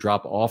Bowser to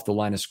drop off the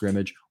line of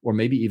scrimmage or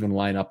maybe even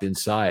line up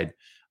inside,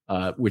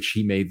 which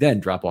he may then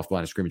drop off the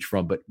line of scrimmage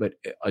from. But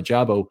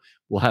Ajabo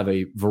will have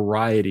a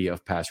variety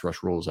of pass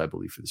rush roles, I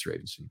believe, for this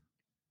Ravens team.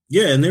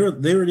 Yeah, and they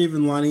were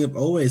even lining up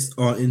always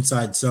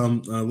inside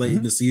some late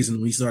in the season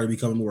when he started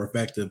becoming more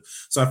effective.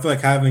 So I feel like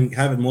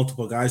having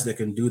multiple guys that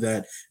can do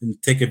that and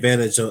take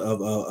advantage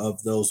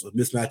of those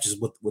mismatches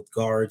with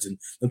guards and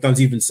sometimes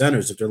even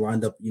centers if they're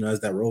lined up, as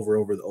that rover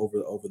over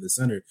the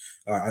center.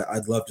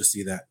 I'd love to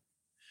see that.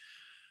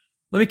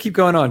 Let me keep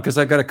going on because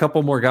I've got a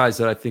couple more guys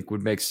that I think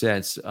would make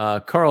sense.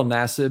 Carl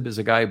Nassib is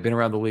a guy who's been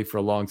around the league for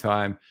a long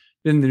time,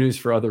 been in the news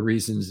for other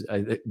reasons.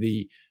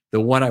 The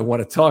one I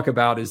want to talk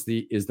about is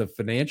the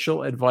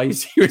financial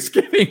advice he was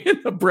giving in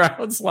the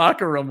Browns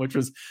locker room, which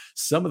was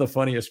some of the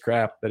funniest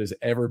crap that has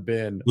ever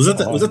been. Was that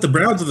the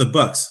Browns or the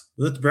Bucks?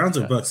 Was that the Browns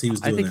or Bucks? He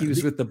was doing. I think he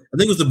was with the. I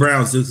think it was the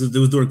Browns. It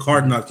was during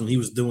Card Knocks when he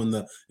was doing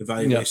the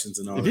evaluations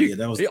and all that.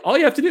 That was all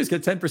you have to do is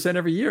get 10%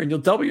 every year, and you'll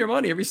double your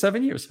money every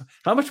 7 years.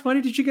 How much money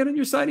did you get on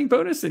your signing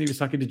bonus? And he was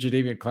talking to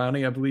Jadeveon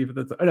Clowney, I believe.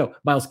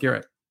 Miles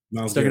Garrett.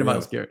 Miles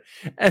Garrett.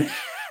 And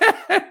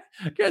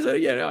guys,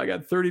 I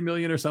got 30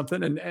 million or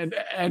something,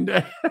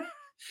 and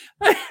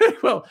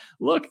well,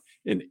 look,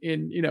 in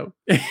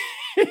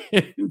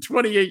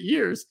 28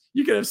 years,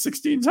 you could have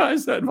 16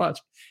 times that much.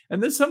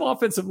 And then some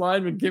offensive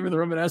lineman came in the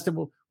room and asked him,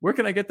 "Well, where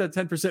can I get that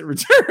 10%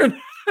 return?"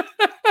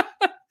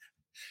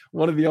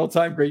 One of the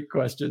all-time great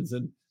questions,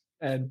 and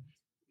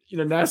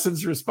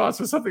Nassib's response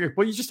was something like,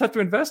 "Well, you just have to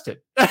invest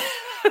it."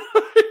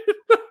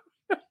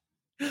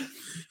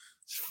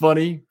 It's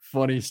funny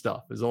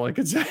stuff is all I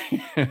can say.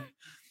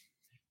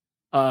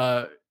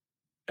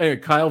 Anyway,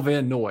 Kyle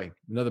Van Noy,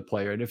 another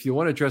player. And if you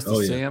want to address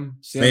Sam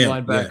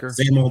linebacker. Yeah,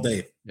 Sam all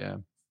day. Yeah.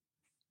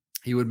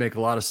 He would make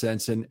a lot of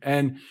sense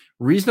and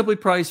reasonably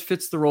priced,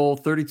 fits the role,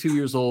 32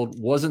 years old,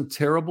 wasn't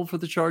terrible for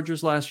the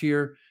Chargers last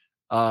year.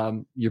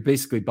 You're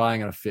basically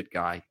buying on a fit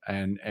guy.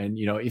 And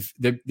if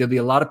there'll be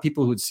a lot of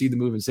people who would see the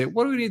move and say,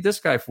 what do we need this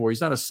guy for? He's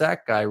not a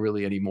sack guy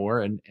really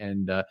anymore. And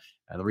the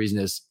reason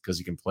is because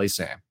he can play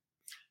Sam.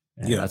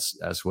 And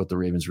that's what the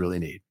Ravens really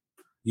need.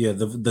 Yeah,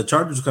 the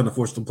Chargers were kind of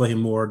forced to play him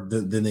more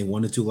than they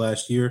wanted to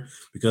last year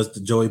because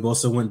the Joey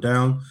Bosa went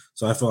down.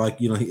 So I feel like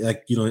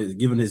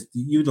given his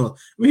he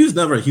was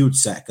never a huge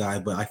sack guy,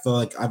 but I feel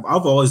like I've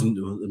always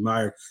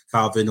admired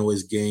Kyle Van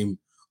Noy's game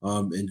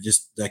and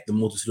just like the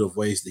multitude of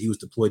ways that he was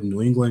deployed in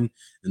New England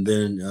and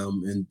then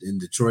in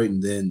Detroit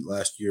and then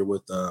last year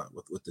with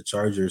the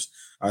Chargers.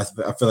 I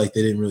feel like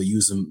they didn't really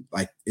use him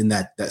like in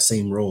that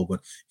same role, but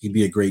he'd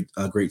be a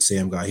great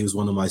Sam guy. He was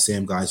one of my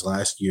Sam guys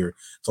last year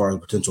as far as a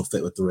potential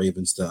fit with the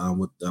Ravens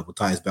with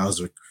Tyus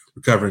Bowser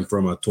recovering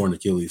from a torn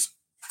Achilles.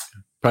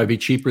 Probably be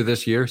cheaper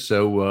this year,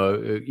 so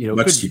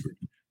much cheaper.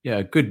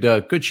 Yeah,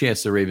 good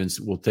chance the Ravens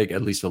will take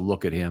at least a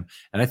look at him.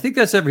 And I think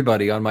that's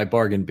everybody on my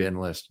bargain bin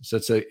list. So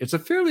it's a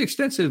fairly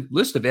extensive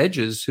list of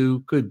edges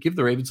who could give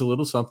the Ravens a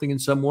little something in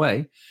some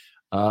way.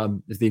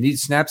 If they need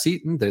snaps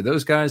eaten, they're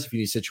those guys. If you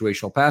need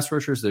situational pass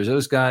rushers, there's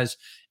those guys.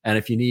 And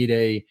if you need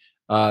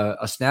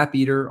a snap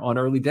eater on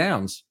early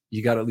downs,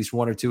 you got at least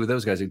one or two of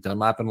those guys.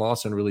 Dunlap and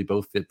Lawson really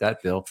both fit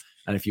that bill.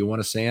 And if you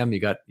want a Sam, you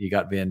got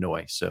Van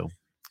Noy. So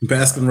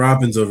Baskin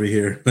Robbins over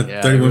here,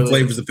 31 really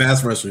flavors of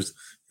pass rushers.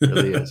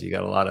 Really is. You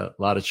got a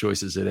lot of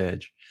choices at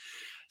edge.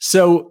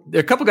 So there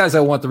are a couple guys I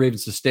want the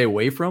Ravens to stay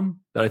away from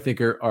that I think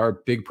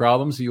are big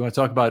problems. You want to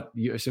talk about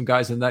some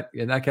guys in that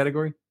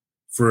category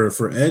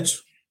for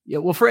edge? Yeah,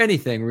 well, for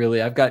anything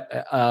really. I've got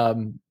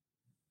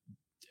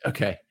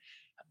okay.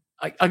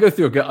 I'll go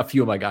through a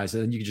few of my guys,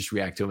 and then you can just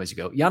react to them as you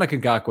go.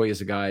 Yannick Ngakoue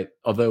is a guy,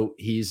 although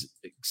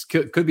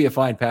could be a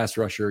fine pass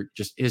rusher.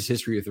 Just his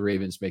history with the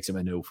Ravens makes him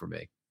a no for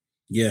me.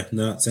 Yeah,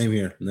 no, same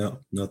here. No,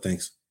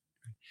 thanks.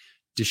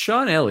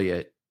 Deshaun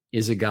Elliott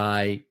is a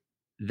guy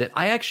that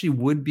I actually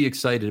would be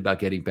excited about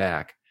getting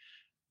back,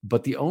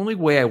 but the only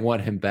way I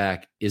want him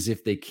back is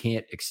if they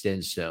can't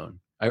extend Stone.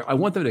 I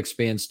want them to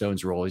expand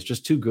Stone's role. He's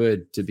just too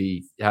good to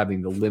be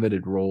having the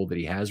limited role that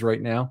he has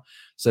right now.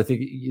 So I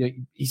think you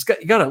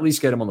got to at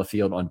least get him on the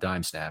field on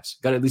dime snaps.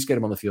 Got to at least get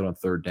him on the field on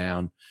third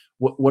down.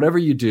 Whatever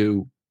you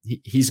do,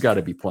 he's got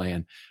to be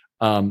playing.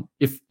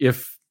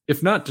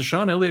 If not,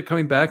 Deshaun Elliott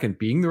coming back and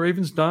being the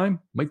Ravens' dime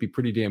might be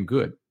pretty damn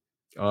good.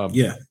 I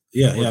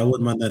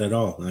wouldn't mind that at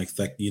all.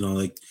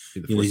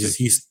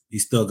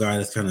 He's still a guy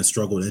that's kind of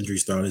struggled with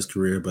injuries throughout his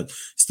career, but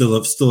still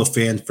a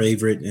fan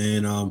favorite.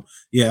 And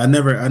I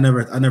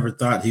never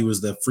thought he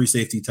was the free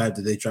safety type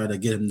that they tried to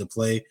get him to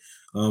play.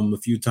 A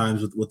few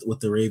times with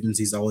the Ravens,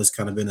 he's always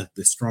kind of been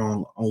the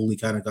strong only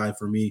kind of guy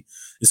for me,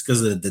 just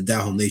because of the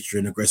down nature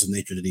and aggressive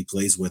nature that he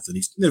plays with, and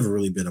he's never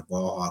really been a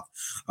ball hawk.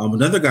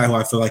 Another guy who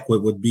I feel like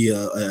would be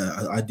a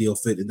ideal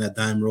fit in that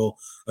dime role,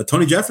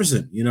 Tony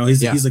Jefferson.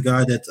 He's a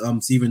guy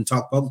that even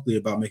talked publicly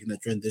about making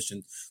that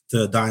transition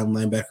to a dime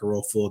linebacker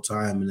role full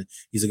time, and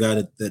he's a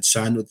guy that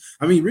shined with.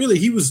 I mean, really,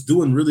 he was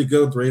doing really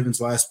good with the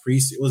Ravens last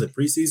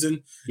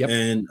preseason, Yep.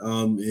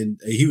 And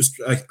he was.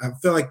 I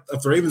feel like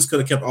if the Ravens could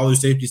have kept all their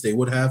safeties, they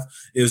would have.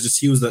 It was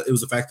just it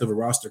was a fact of a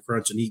roster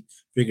crunch, and he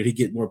figured he'd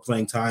get more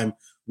playing time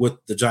with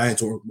the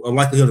Giants, or a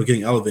likelihood of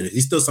getting elevated.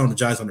 He's still some of the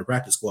Giants on the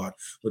practice squad,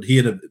 but he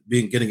ended up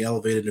getting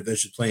elevated and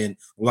eventually playing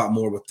a lot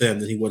more with them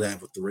than he would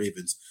have with the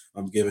Ravens.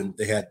 Given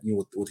they had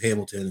with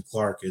Hamilton and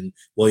Clark and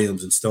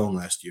Williams and Stone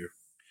last year.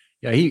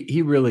 Yeah,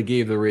 he really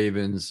gave the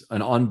Ravens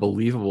an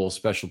unbelievable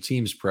special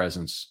teams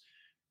presence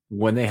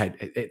when they had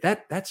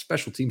that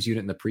special teams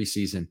unit in the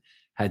preseason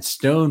had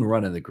Stone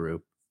running the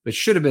group. It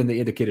should have been the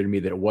indicator to me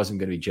that it wasn't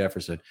going to be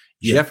Jefferson.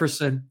 Yeah.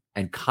 Jefferson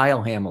and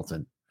Kyle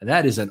Hamilton. And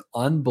that is an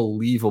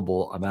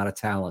unbelievable amount of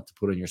talent to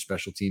put in your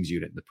special teams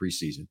unit in the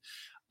preseason.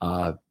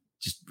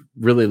 Just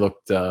really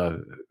looked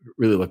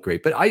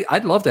great. But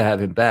I'd love to have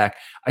him back.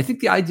 I think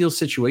the ideal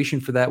situation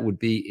for that would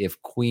be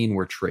if Queen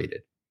were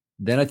traded.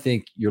 Then I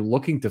think you're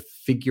looking to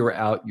figure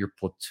out your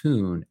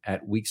platoon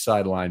at weak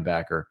side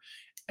linebacker,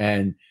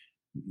 and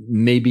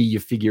maybe you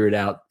figure it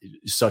out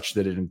such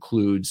that it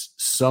includes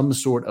some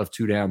sort of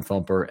two-down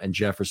thumper and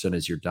Jefferson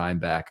as your dime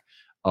back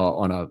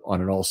on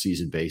an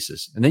all-season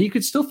basis. And then you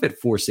could still fit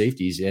four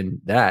safeties in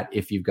that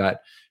if you've got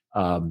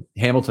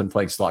Hamilton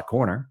playing slot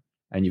corner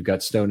and you've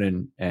got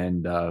Stone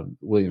and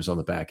Williams on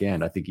the back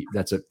end. I think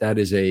that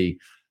is a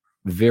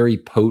very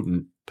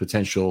potent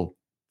potential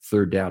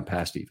third down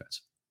pass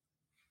defense.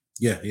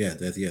 I'd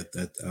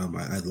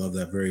love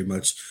that very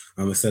much.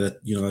 I said it,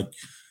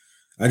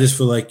 I just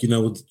feel like,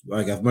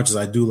 as much as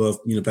I do love,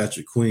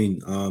 Patrick Queen,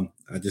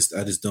 I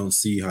just don't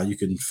see how you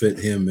can fit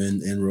him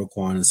and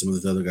Roquan and some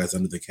of the other guys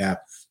under the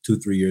cap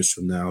 2-3 years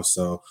from now.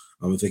 So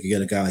if they could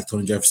get a guy like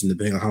Tony Jefferson,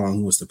 depending on how long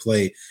he wants to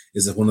play,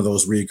 is it one of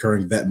those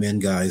reoccurring Batman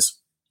guys?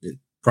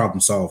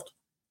 Problem solved.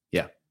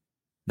 Yeah.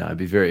 No, I'd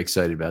be very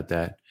excited about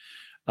that.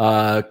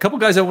 A couple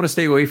guys I want to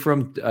stay away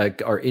from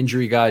are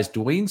injury guys.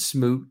 Dwayne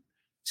Smoot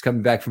is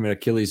coming back from an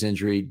Achilles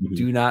injury. Mm-hmm.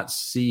 Do not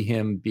see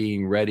him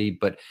being ready,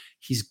 but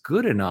he's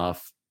good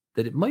enough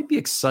that it might be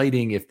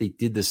exciting if they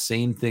did the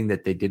same thing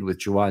that they did with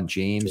Juwan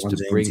James to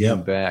bring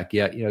him back.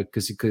 Yeah,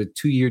 because he could a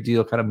 2-year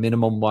deal, kind of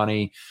minimum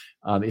money.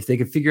 If they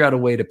could figure out a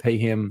way to pay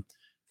him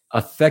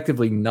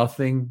effectively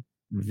nothing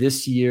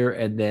this year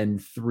and then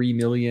 $3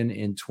 million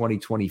in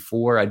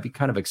 2024, I'd be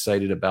kind of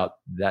excited about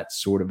that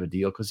sort of a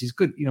deal because he's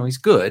good. He's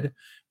good,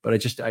 but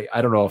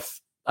I don't know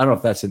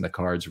if that's in the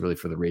cards really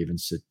for the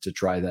Ravens to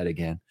try that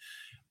again.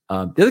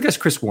 The other guy's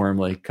Chris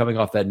Wormley, coming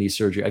off that knee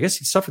surgery. I guess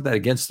he suffered that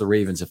against the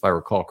Ravens, if I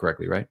recall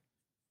correctly, right?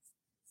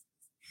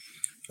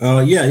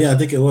 I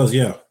think it was,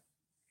 yeah.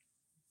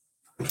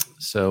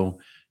 So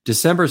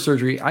December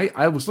surgery.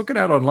 I was looking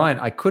out online.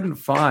 I couldn't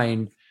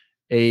find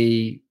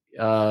a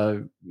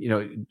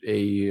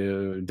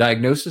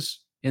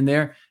diagnosis in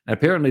there, and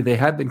apparently they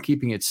have been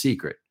keeping it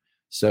secret.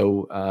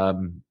 So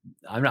I'm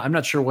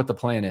not sure what the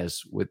plan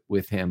is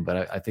with him,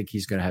 but I think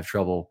he's going to have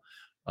trouble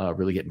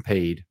really getting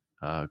paid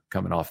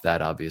coming off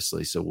that,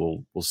 obviously.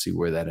 So we'll see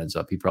where that ends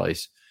up. He probably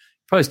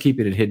is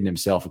keeping it hidden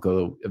himself,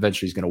 although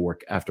eventually he's going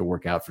to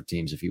work out for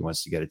teams if he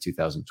wants to get a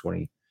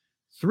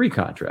 2023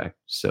 contract.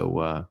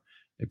 So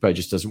he probably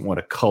just doesn't want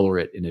to color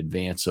it in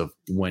advance of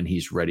when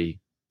he's ready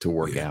to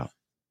work out.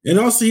 And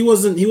also, he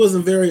wasn't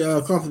very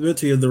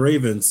complimentary of the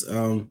Ravens.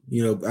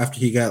 After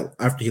he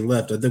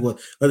left, I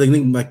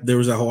think like there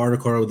was a whole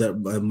article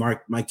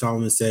that Mike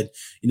Tomlin said,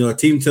 a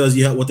team tells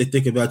you what they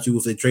think about you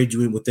if they trade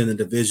you in within the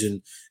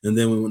division. And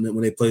then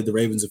when they played the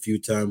Ravens a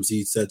few times,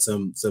 he said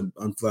some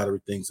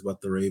unflattering things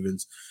about the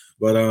Ravens.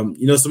 But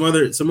some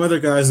other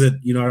guys that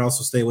I'd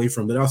also stay away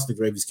from that I also think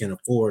the Ravens can't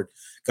afford.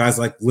 Guys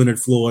like Leonard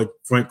Floyd,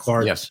 Frank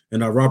Clark, yes,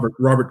 and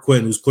Robert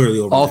Quinn, who's clearly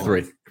over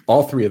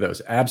all three of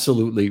those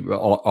absolutely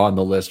on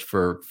the list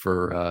for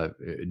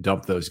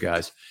dump those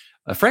guys.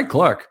 Frank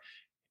Clark,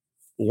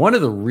 one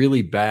of the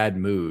really bad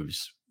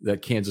moves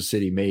that Kansas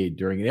City made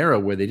during an era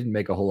where they didn't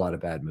make a whole lot of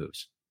bad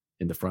moves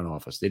in the front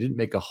office. They didn't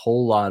make a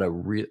whole lot of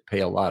pay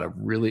a lot of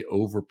really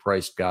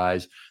overpriced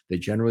guys. They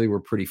generally were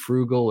pretty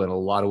frugal in a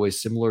lot of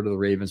ways, similar to the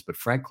Ravens. But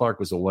Frank Clark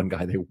was the one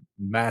guy they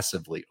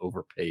massively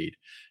overpaid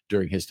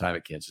during his time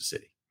at Kansas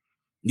City.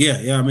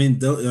 Yeah. I mean,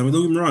 don't get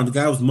me wrong. The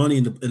guy was money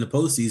in the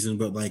postseason,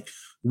 but like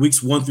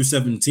weeks 1 through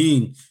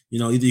 17,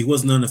 either he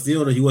wasn't on the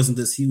field or he wasn't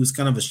this. He was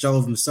kind of a shell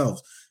of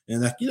himself.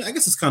 And I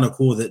guess it's kind of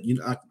cool that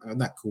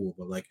not cool,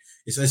 but like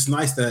it's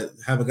nice to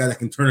have a guy that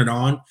can turn it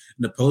on in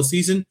the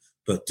postseason,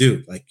 But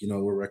dude, like,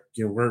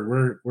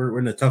 we're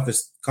in the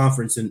toughest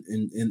conference in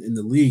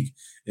the league,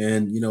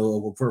 and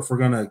if we're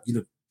gonna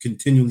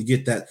continually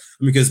get that,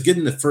 because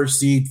getting the first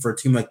seed for a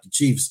team like the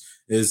Chiefs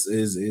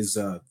is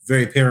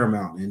very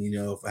paramount,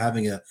 and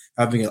having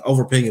a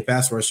overpaying a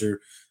pass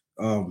rusher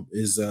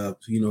is a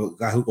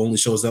guy who only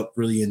shows up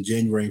really in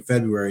January and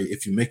February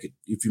if you make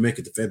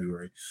it to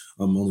February.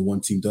 Only one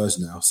team does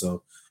now,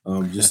 so.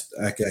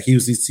 He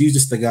was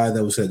just the guy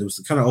that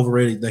was kind of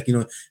overrated. Like,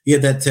 he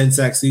had that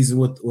 10-sack season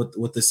with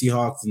the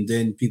Seahawks, and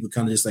then people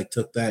kind of just like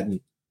took that, and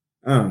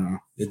I don't know,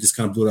 it just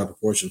kind of blew it out of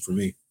proportion for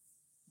me.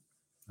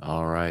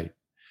 All right.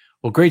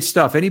 Well, great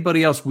stuff.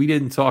 Anybody else we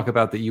didn't talk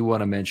about that you want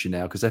to mention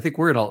now? Because I think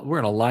we're in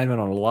alignment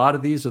on a lot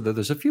of these. Although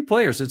there's a few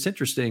players that's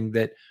interesting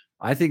that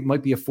I think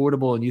might be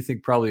affordable and you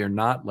think probably are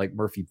not, like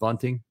Murphy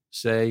Bunting,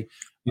 say.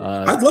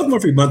 I love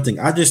Murphy Bunting.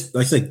 I just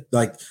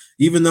like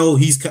even though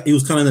he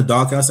was kind of in the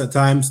doghouse at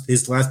times,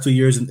 his last 2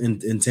 years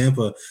in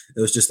Tampa, it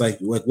was just like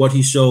what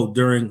he showed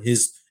during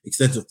his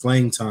extensive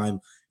playing time.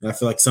 And I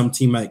feel like some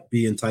team might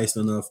be enticed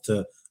enough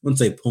to, I wouldn't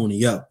say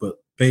pony up, but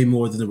pay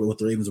more than what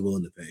the Ravens are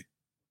willing to pay.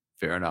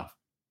 Fair enough.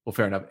 Well,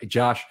 fair enough. Hey,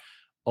 Josh,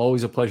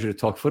 always a pleasure to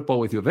talk football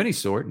with you of any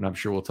sort. And I'm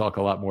sure we'll talk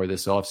a lot more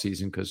this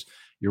offseason because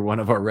you're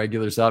one of our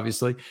regulars,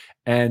 obviously.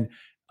 And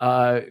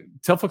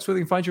tell folks where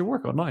they can find your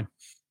work online.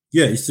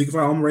 Yeah, so you can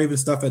find all my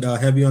Ravens stuff at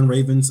Heavy on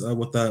Ravens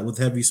with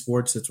Heavy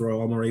Sports. That's where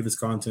all my Ravens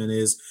content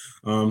is.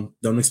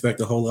 Don't expect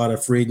a whole lot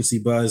of free agency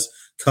buzz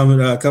coming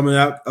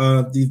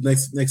out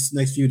these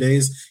next few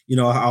days.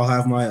 I'll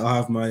have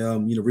my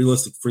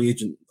realistic free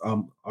agent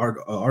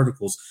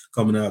articles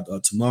coming out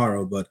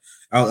tomorrow. But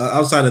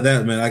outside of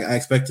that, man, I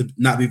expect to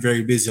not be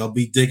very busy. I'll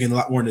be digging a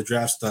lot more into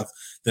draft stuff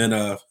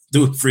than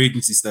doing free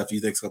agency stuff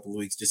these next couple of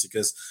weeks, just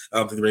because I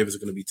don't think the Ravens are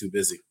going to be too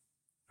busy.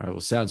 All right.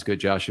 Well, sounds good,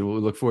 Josh. And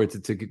we'll look forward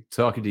to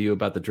talking to you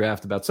about the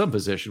draft, about some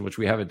position, which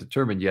we haven't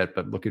determined yet,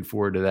 but looking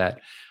forward to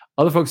that.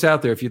 Other folks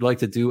out there, if you'd like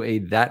to do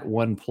that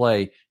one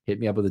play, hit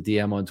me up with a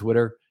DM on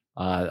Twitter.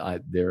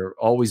 They're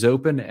always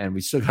open, and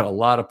we still got a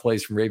lot of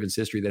plays from Ravens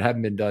history that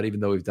haven't been done, even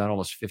though we've done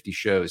almost 50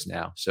 shows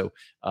now. So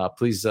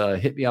please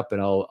hit me up,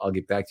 and I'll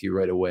get back to you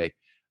right away.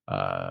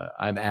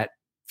 I'm at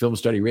Film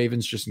Study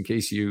Ravens, just in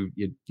case you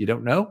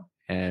don't know,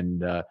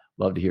 and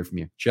love to hear from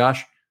you.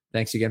 Josh,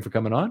 thanks again for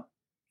coming on.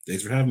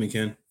 Thanks for having me,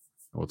 Ken.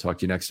 We'll talk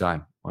to you next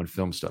time on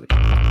Film Study.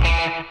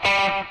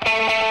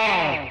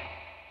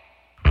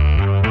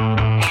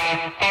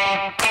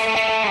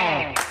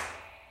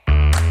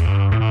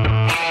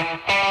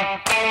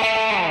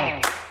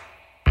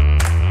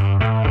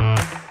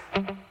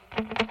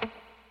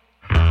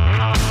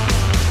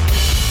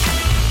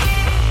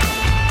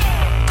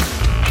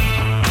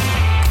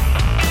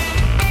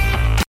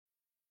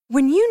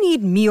 When you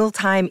need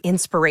mealtime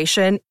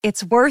inspiration,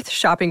 it's worth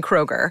shopping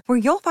Kroger, where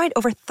you'll find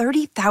over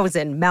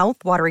 30,000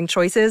 mouth-watering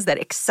choices that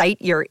excite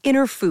your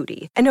inner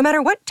foodie. And no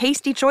matter what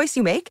tasty choice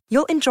you make,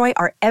 you'll enjoy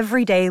our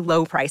everyday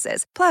low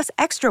prices, plus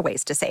extra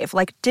ways to save,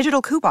 like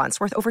digital coupons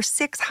worth over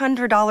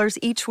 $600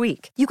 each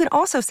week. You can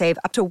also save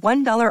up to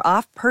 $1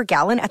 off per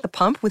gallon at the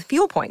pump with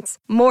fuel points.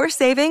 More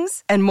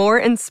savings and more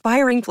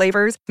inspiring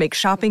flavors make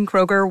shopping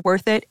Kroger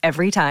worth it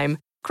every time.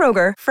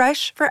 Kroger,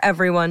 fresh for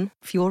everyone.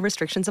 Fuel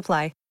restrictions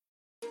apply.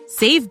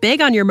 Save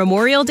big on your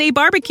Memorial Day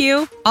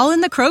barbecue, all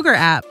in the Kroger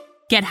app.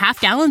 Get half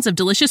gallons of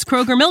delicious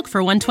Kroger milk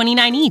for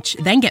 $1.29 each.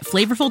 Then get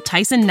flavorful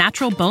Tyson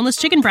natural boneless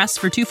chicken breasts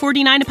for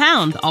 $2.49 a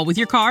pound, all with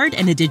your card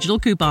and a digital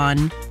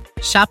coupon.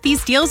 Shop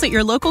these deals at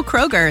your local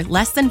Kroger,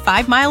 less than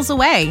 5 miles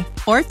away.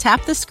 Or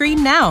tap the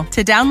screen now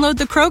to download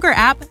the Kroger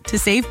app to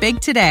save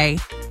big today.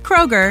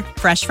 Kroger,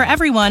 fresh for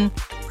everyone.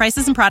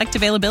 Prices and product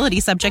availability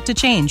subject to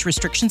change.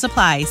 Restrictions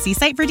apply. See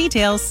site for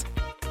details.